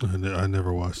 I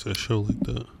never watched that show like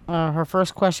that. Her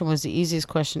first question was the easiest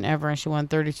question ever, and she won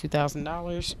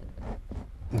 $32,000.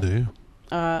 Damn.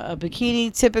 A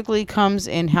bikini typically comes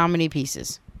in how many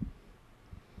pieces?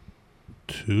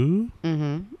 2?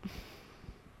 Mm-hmm.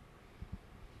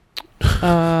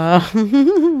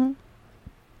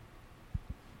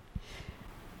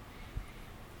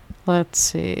 Let's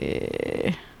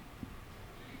see.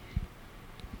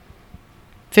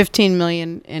 15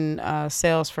 million in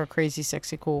sales for Crazy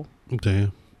Sexy Cool.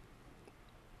 Damn.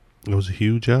 That was a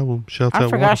huge album. Shout out. I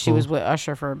forgot she was with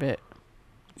Usher for a bit.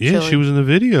 Yeah, Chili. She was in the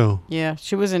video. Yeah,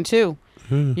 she was in 2.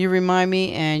 Yeah. You Remind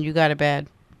Me and You Got It Bad.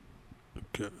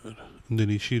 God. And then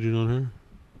he cheated on her.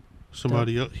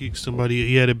 Somebody else.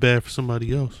 He had it bad for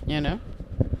somebody else. You know.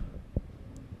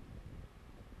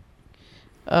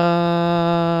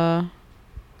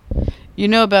 You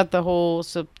know about the whole...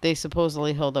 they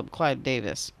supposedly held up Clive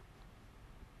Davis.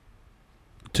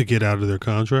 To get out of their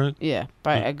contract? Yeah,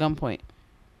 at gunpoint.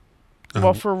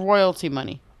 Well, for royalty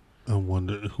money. I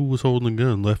wonder who was holding the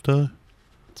gun. Left Eye?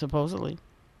 Supposedly.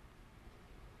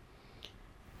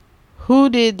 Who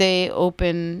did they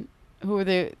open... Who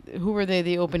were they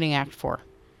the opening act for?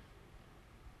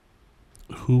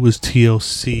 Who was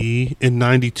TLC in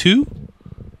 92?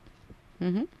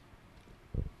 Mm-hmm.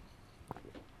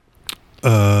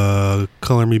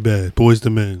 Color Me Bad. Boys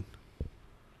II Men.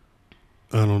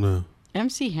 I don't know.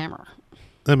 MC Hammer.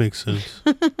 That makes sense.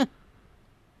 That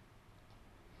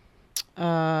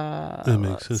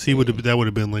makes sense. That would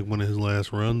have been like one of his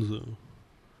last runs though.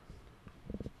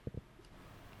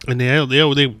 And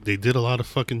they did a lot of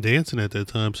fucking dancing at that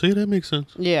time. So yeah, that makes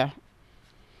sense. Yeah.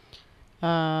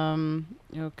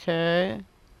 Okay.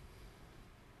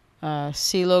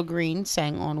 CeeLo Green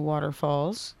sang on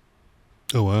Waterfalls.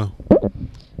 Oh wow.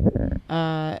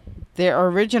 Their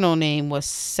original name was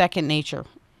Second Nature.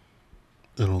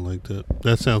 I don't like that.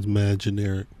 That sounds mad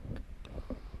generic.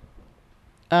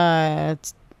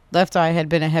 Left Eye had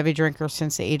been a heavy drinker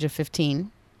since the age of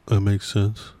 15. That makes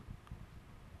sense.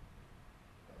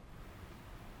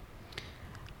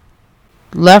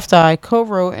 Left Eye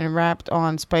co-wrote and rapped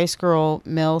on Spice Girl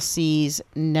Mel C's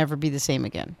Never Be the Same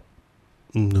Again.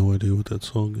 No idea what that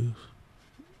song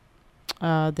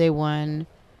is. They won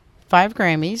 5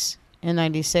 Grammys in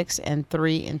 96 and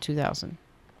 3 in 2000.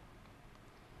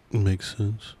 Makes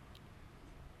sense.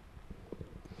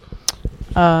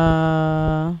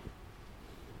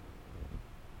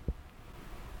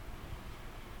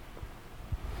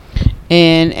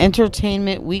 In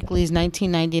Entertainment Weekly's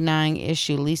 1999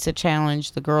 issue, Lisa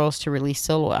challenged the girls to release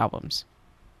solo albums.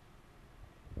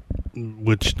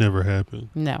 Which never happened.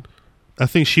 No. I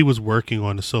think she was working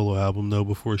on a solo album, though,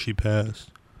 before she passed.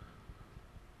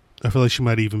 I feel like she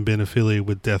might have even been affiliated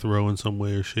with Death Row in some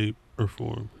way or shape or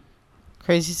form.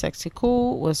 Crazy Sexy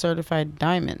Cool was certified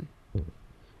diamond.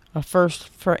 A first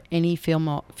for any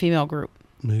female group.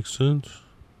 Makes sense.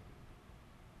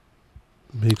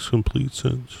 Makes complete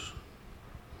sense.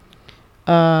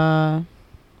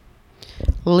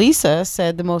 Lisa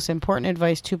said the most important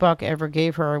advice Tupac ever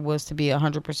gave her was to be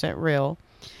 100% real.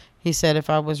 He said, if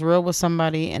I was real with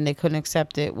somebody and they couldn't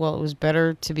accept it, well, it was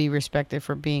better to be respected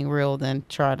for being real than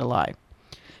try to lie.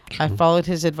 I followed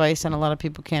his advice, and a lot of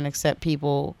people can't accept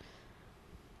someone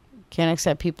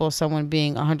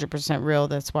being 100% real.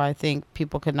 That's why I think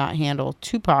people could not handle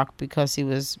Tupac, because he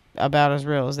was about as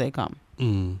real as they come.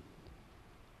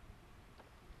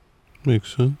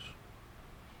 Makes sense.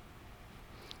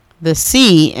 The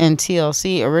C in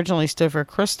TLC originally stood for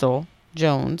Crystal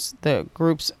Jones, the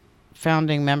group's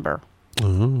founding member.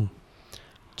 Oh.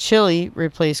 Chili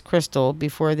replaced Crystal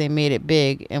before they made it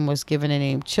big and was given a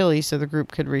name Chili so the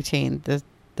group could retain the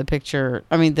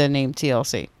name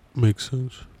TLC. Makes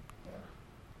sense.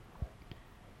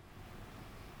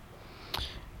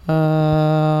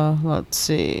 Let's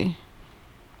see.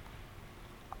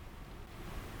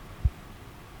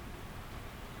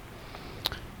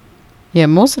 Yeah,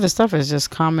 most of the stuff is just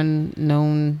common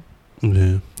known.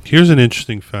 Yeah. Here's an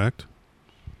interesting fact.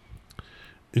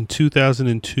 In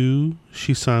 2002,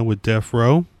 she signed with Death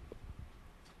Row.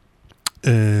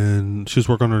 And she was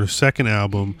working on her second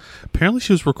album. Apparently,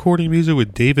 she was recording music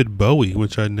with David Bowie,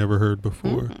 which I'd never heard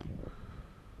before. Mm-hmm.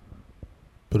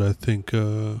 But I think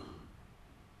there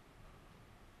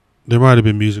might have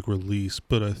been music released,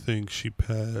 but I think she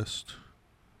passed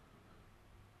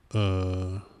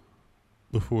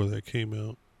before that came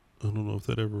out. I don't know if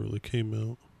that ever really came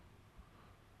out.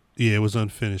 Yeah, it was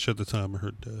unfinished at the time of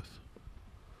her death.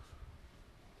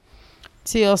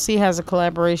 TLC has a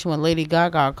collaboration with Lady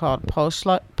Gaga called Posh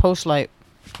Life.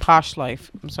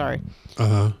 I'm sorry.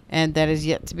 And that is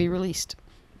yet to be released.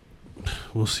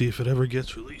 We'll see if it ever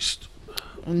gets released.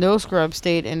 No Scrub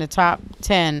stayed in the top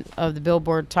 10 of the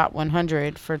Billboard Top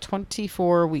 100 for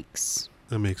 24 weeks.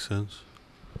 That makes sense.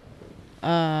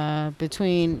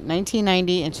 Between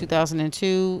 1990 and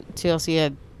 2002, TLC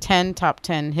had 10 top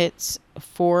 10 hits,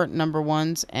 4 number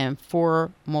ones, and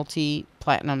 4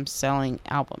 multi-platinum selling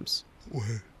albums.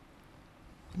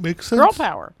 Makes sense. Girl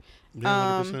power.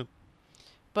 Yeah, 100%.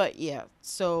 But yeah,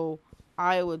 so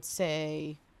I would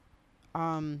say,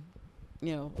 again,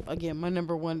 my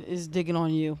number one is Digging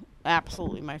on You.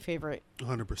 Absolutely my favorite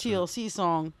 100% TLC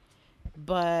song.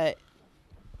 But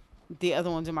the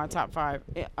other one's in my top 5.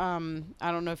 I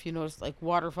don't know if you noticed, like,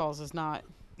 Waterfalls is not.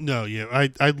 No, yeah.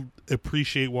 I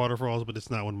appreciate Waterfalls, but it's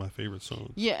not one of my favorite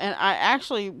songs. Yeah, and I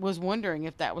actually was wondering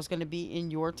if that was going to be in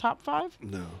your top 5.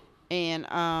 No.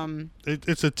 And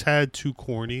it's a tad too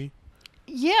corny.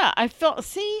 Yeah, I felt.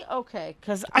 See, okay,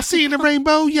 because I seen the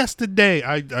rainbow yesterday.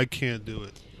 I can't do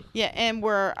it. Yeah, and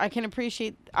where I can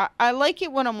appreciate, I like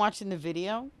it when I'm watching the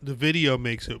video. The video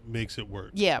makes it work.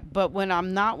 Yeah, but when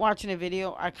I'm not watching a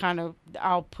video,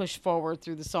 I'll push forward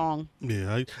through the song.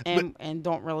 Yeah, and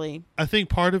don't really. I think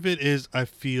part of it is I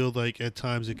feel like at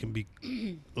times it can be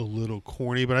a little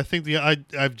corny, but I think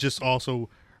I've just also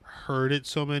heard it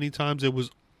so many times. It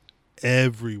was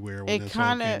everywhere when that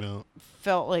song came out.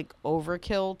 Felt like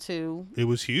overkill too. It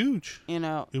was huge. It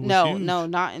was huge. No,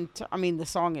 not in. The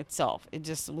song itself. It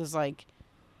just was like,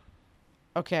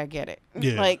 okay, I get it.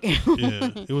 Yeah, yeah,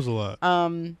 it was a lot.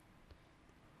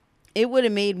 It would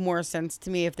have made more sense to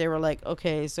me if they were like,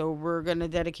 okay, so we're gonna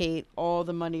dedicate all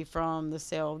the money from the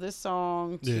sale of this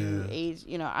song to age.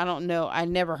 I don't know. I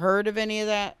never heard of any of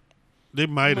that. They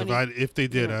might have. If they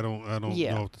did, I don't know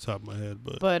off the top of my head.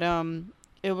 But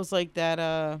it was like that.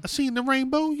 I seen the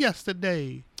rainbow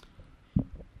yesterday.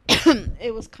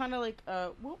 It was kind of like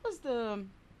what was the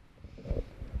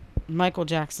Michael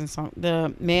Jackson song,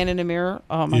 The Man in the Mirror?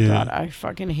 Oh my god, I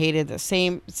fucking hated the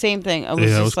same thing. It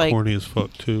was just was like corny as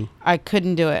fuck too. I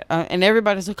couldn't do it, and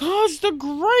everybody's like, "Oh, it's the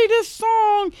greatest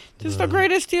song. This is the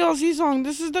greatest TLC song.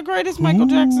 This is the greatest Michael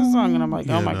Jackson song." And I'm like,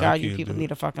 "Oh my god, you people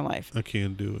need a fucking life." I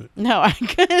can't do it. No, I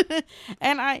couldn't.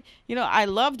 And I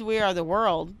loved We Are the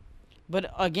World.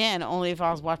 But again, only if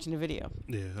I was watching the video.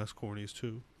 Yeah, that's corny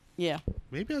too. Yeah.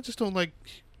 Maybe I just don't like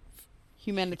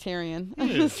Humanitarian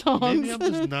songs. Maybe I'm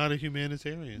songs. just not a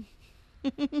humanitarian.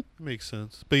 Makes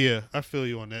sense. But yeah, I feel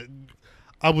you on that.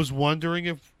 I was wondering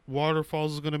if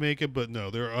Waterfalls is going to make it, but no,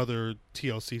 there are other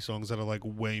TLC songs that are like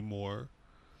way more.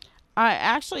 I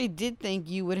actually did think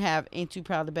you would have Ain't Too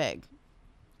Proud to Beg.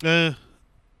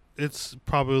 It's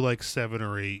probably like 7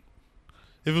 or 8.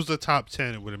 If it was the top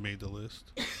 10, it would have made the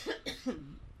list.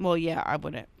 Well, yeah, I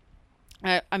wouldn't.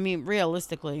 I mean,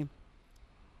 realistically,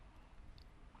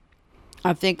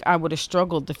 I think I would have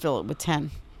struggled to fill it with 10.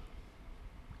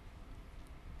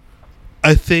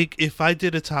 I think if I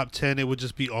did a top 10, it would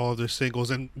just be all of their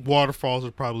singles, and Waterfalls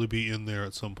would probably be in there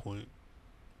at some point.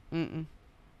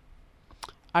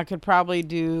 I could probably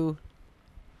do...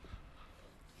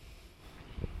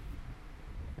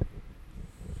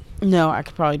 No, I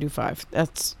could probably do 5.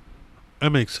 That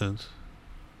makes sense.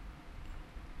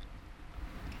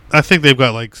 I think they've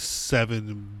got like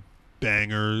 7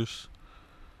 bangers.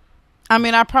 I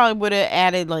mean, I probably would have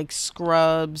added like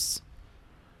Scrubs.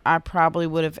 I probably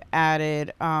would have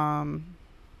added there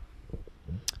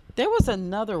was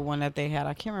another one that they had.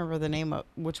 I can't remember the name of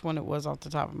which one it was off the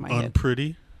top of my head.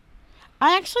 Unpretty.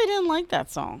 I actually didn't like that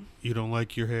song. You don't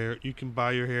like your hair. You can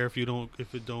buy your hair if it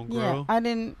don't grow. Yeah, I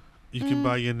didn't. You can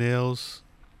buy your nails.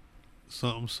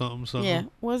 Something. Yeah,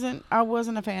 I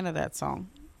wasn't a fan of that song.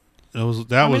 It was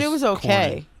okay.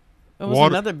 Corny. It was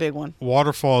another big one.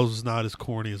 Waterfalls is not as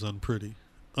corny as Unpretty.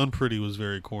 Unpretty was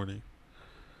very corny.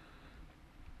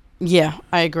 Yeah,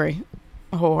 I agree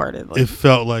wholeheartedly. It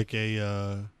felt like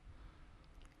a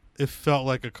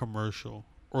commercial,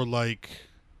 or like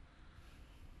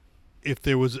if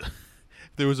there was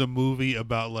a movie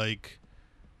about like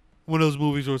one of those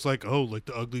movies where it's like, oh, like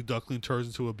the ugly duckling turns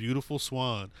into a beautiful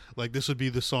swan. Like this would be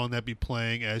the song that'd be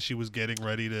playing as she was getting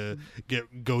ready to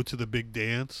go to the big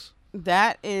dance.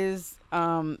 That is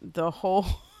the whole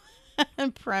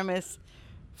premise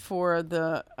for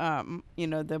the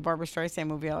the Barbra Streisand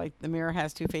movie. I like The Mirror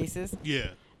Has Two Faces. Yeah.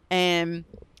 And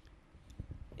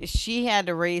she had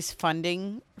to raise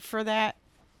funding for that,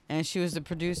 and she was the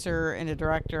producer and the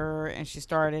director, and she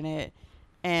starred in it.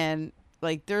 And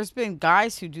like, there's been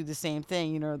guys who do the same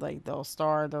thing, like they'll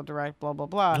star, they'll direct, blah blah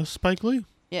blah. That's Spike Lee.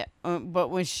 Yeah, but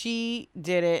when she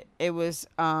did it, it was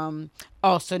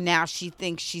so now she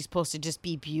thinks she's supposed to just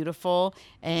be beautiful,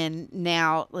 and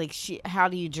now like how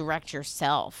do you direct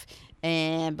yourself?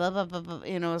 And blah blah blah blah.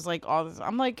 It's like all this.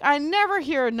 I'm like, I never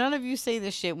hear none of you say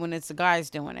this shit when it's the guys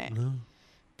doing it. No.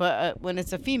 But when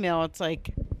it's a female, it's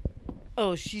like,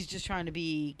 oh, she's just trying to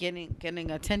be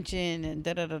getting attention and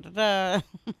da da da da da.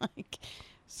 Like,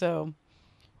 so,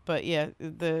 but yeah,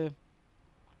 the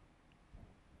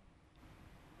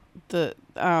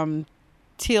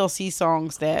TLC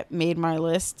songs that made my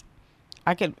list,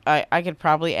 I could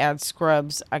probably add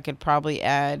Scrubs. I could probably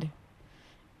add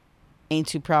Ain't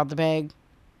Too Proud to Beg.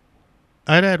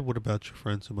 I'd add What About Your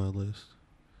Friends to my list.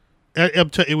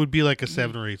 It would be like a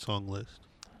 7 or 8 song list.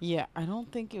 Yeah, I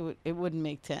don't think it wouldn't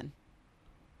make 10.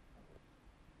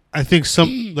 I think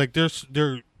some like they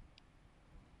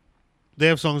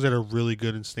have songs that are really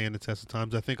good and stand the test of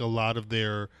times. I think a lot of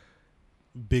their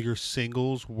bigger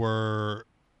singles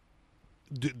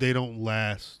they don't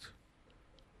last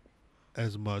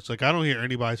as much. Like, I don't hear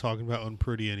anybody talking about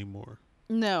Unpretty anymore.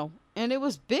 No, and it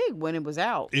was big when it was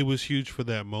out. It was huge for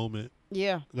that moment.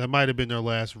 Yeah, that might have been their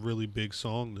last really big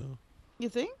song, though. You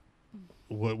think?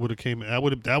 What would have came? That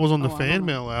was on the Fan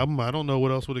Mail album. I don't know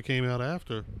what else would have came out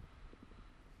after.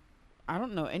 I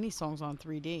don't know any songs on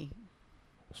 3D.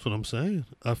 That's what I'm saying.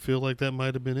 I feel like that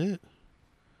might have been it.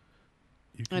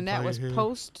 And that was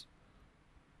post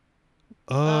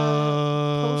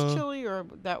Chili, or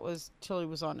that was Chili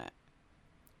was on that?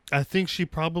 I think she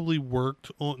probably worked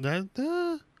on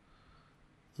that.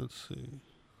 Let's see.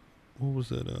 What was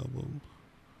that album?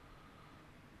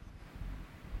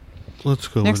 Let's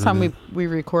go. Next time we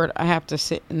record, I have to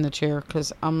sit in the chair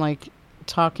because I'm like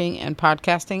talking and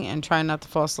podcasting and trying not to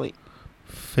fall asleep.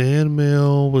 Fan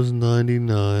Mail was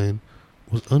 99.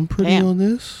 Was Unpretty on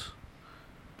this?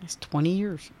 It's 20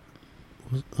 years.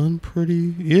 Was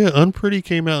Unpretty? Yeah, Unpretty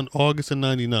came out in August of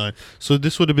 99. So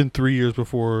this would have been 3 years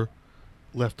before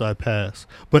Left Eye Pass.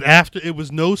 But after, it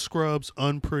was no Scrubs,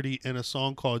 Unpretty, and a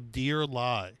song called Dear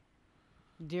Lie.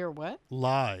 Dear what?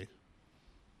 Lie.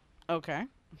 Okay.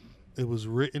 It was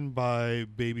written by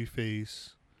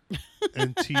Babyface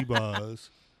and T-Boz.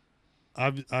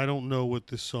 I don't know what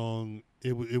this song...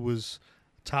 It was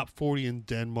top 40 in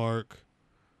Denmark.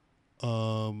 It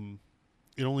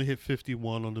only hit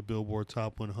 51 on the Billboard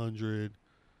Top 100.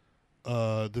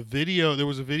 The video, there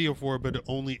was a video for it, but it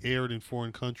only aired in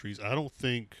foreign countries. I don't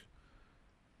think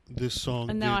this song.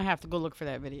 And now I have to go look for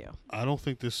that video. I don't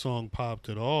think this song popped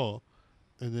at all.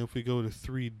 And then if we go to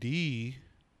 3D,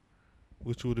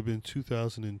 which would have been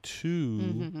 2002.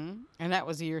 Mm-hmm. And that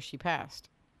was the year she passed,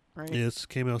 right? Yes,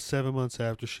 came out 7 months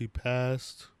after she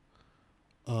passed.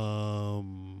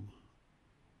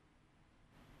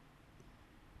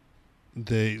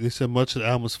 They said much of the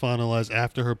album was finalized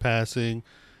after her passing,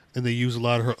 and they used a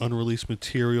lot of her unreleased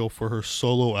material for her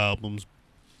solo albums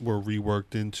were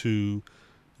reworked into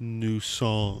new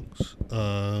songs.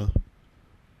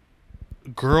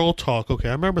 Girl Talk. Okay,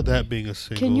 I remember that being a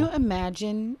single. Can you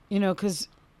imagine, because,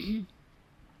 I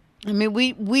mean,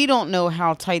 we don't know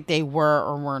how tight they were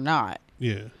or were not.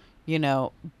 Yeah.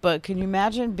 But can you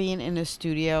imagine being in a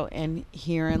studio and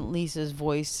hearing Lisa's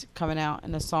voice coming out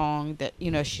in a song that,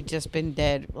 she'd just been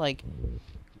dead, like,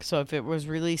 so if it was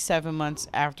released 7 months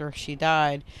after she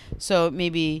died, so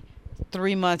maybe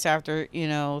 3 months after,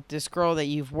 this girl that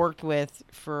you've worked with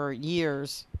for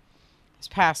years has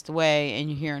passed away, and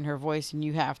you're hearing her voice, and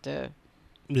you have to,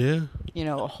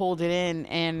 hold it in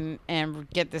and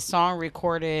get the song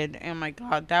recorded. Oh my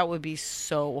God, that would be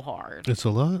so hard. It's a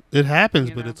lot. It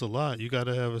happens, but it's a lot. You got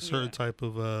to have a certain type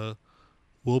of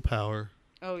willpower.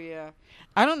 Oh yeah,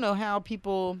 I don't know how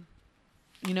people,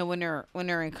 when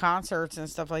they're in concerts and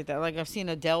stuff like that. Like I've seen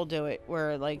Adele do it,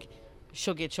 where like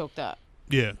she'll get choked up.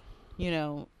 Yeah.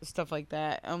 Stuff like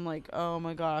that. I'm like, oh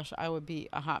my gosh, I would be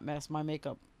a hot mess. My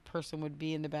makeup person would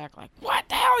be in the back like, what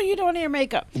the hell are you doing to your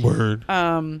makeup? Word.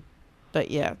 But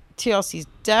yeah, TLC's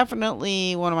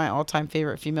definitely one of my all-time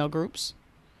favorite female groups.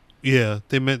 Yeah,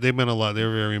 they meant a lot. They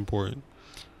were very important.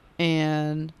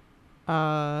 And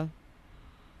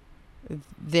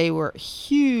they were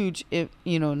huge,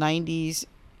 90s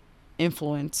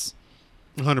influence.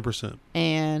 100%.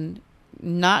 And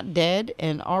not dead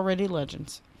and already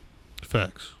legends.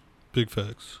 Facts. Big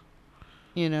facts.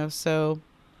 So,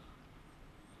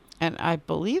 and I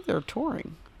believe they're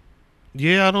touring.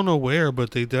 Yeah, I don't know where,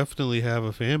 but they definitely have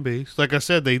a fan base. Like I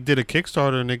said, they did a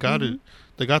Kickstarter and they got it.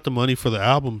 They got the money for the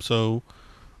album, so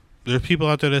there are people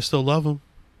out there that still love them.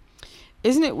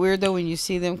 Isn't it weird though when you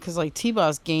see them? Because like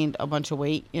T-Boz gained a bunch of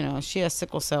weight. She has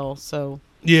sickle cell, so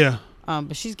yeah.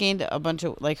 But she's gained a bunch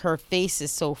of, like, her face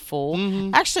is so full.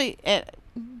 Mm-hmm. Actually, I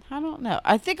don't know.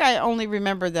 I think I only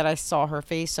remember that I saw her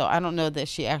face, so I don't know that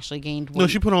she actually gained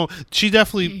weight. No, she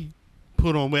definitely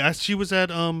put on weight. She was at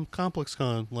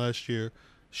ComplexCon last year.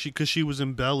 Because she was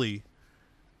in Belly,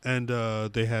 and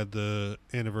they had the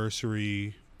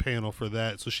anniversary panel for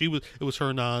that. So it was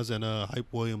her, Nas, and Hype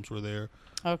Williams were there.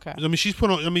 Okay. I mean, she's put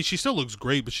on. I mean, she still looks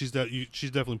great, but she's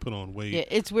definitely put on weight. Yeah,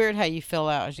 it's weird how you fill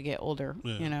out as you get older.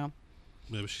 Yeah.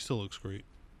 Yeah, but she still looks great.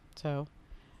 So,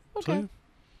 okay. So, yeah,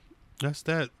 that's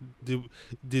that.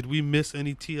 Did we miss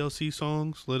any TLC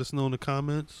songs? Let us know in the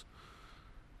comments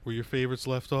where your favorites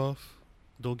left off.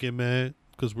 Don't get mad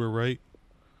because we're right.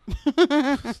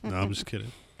 No, I'm just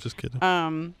kidding. Just kidding.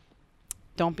 Don't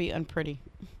be unpretty.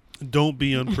 Don't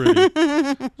be unpretty.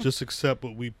 Just accept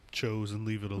what we chose and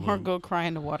leave it alone. Or go cry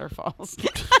in the waterfalls.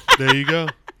 There you go.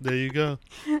 There you go.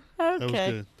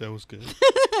 Okay. That was good.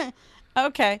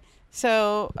 Okay.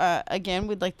 So, again,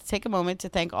 we'd like to take a moment to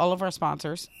thank all of our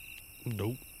sponsors.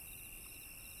 Nope.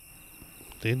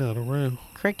 They're not around.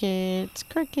 Crickets.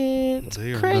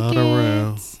 They are not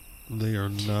around. They are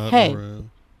not around.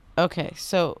 Okay,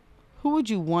 so who would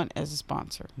you want as a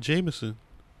sponsor? Jameson.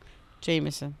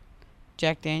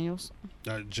 Jack Daniels.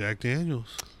 Jack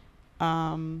Daniels.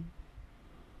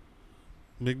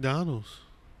 McDonald's.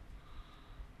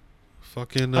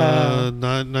 Fucking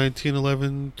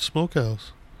 1911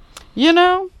 Smokehouse.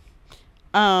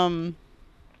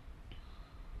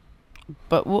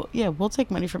 But we'll take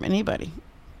money from anybody.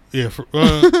 Yeah.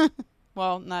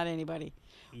 Well, not anybody.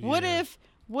 Yeah.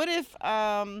 What if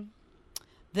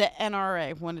the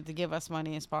NRA wanted to give us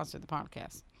money and sponsor the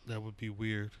podcast? That would be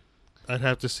weird. I'd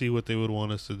have to see what they would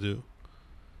want us to do.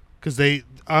 Because I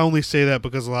only say that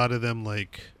because a lot of them,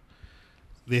 like,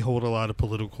 they hold a lot of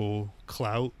political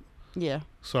clout. Yeah.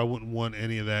 So I wouldn't want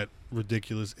any of that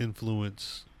ridiculous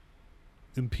influence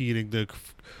impeding the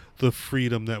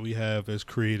freedom that we have as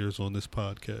creators on this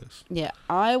podcast. Yeah,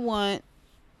 I want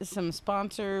some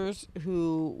sponsors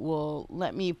who will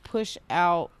let me push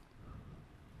out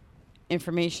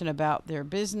information about their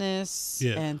business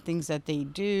and things that they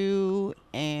do,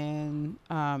 and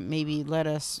maybe let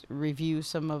us review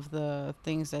some of the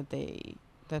things that they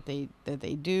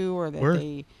do or that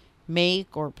they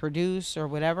make or produce or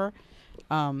whatever,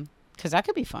 because that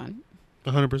could be fun.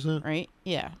 100%. Right?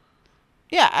 Yeah,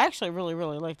 I actually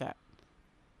really like that.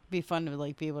 Be fun to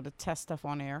like be able to test stuff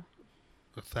on air.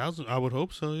 1,000. I would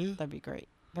hope so. Yeah. That'd be great.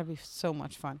 That'd be so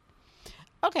much fun.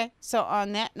 Okay, so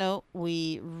on that note,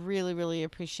 we really, really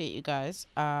appreciate you guys.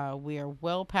 We are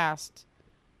well past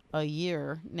a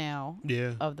year now.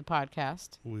 Yeah. Of the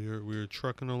podcast. We're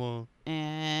trucking along,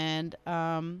 and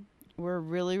we're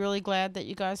really, really glad that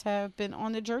you guys have been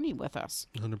on the journey with us.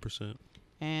 100%.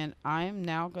 And I'm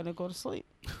now gonna go to sleep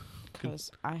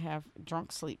because I have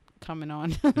drunk sleep coming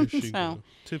on. So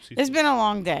tipsy. It's been a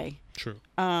long day. True.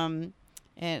 And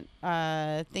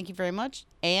thank you very much.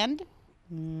 And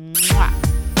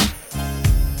mwah.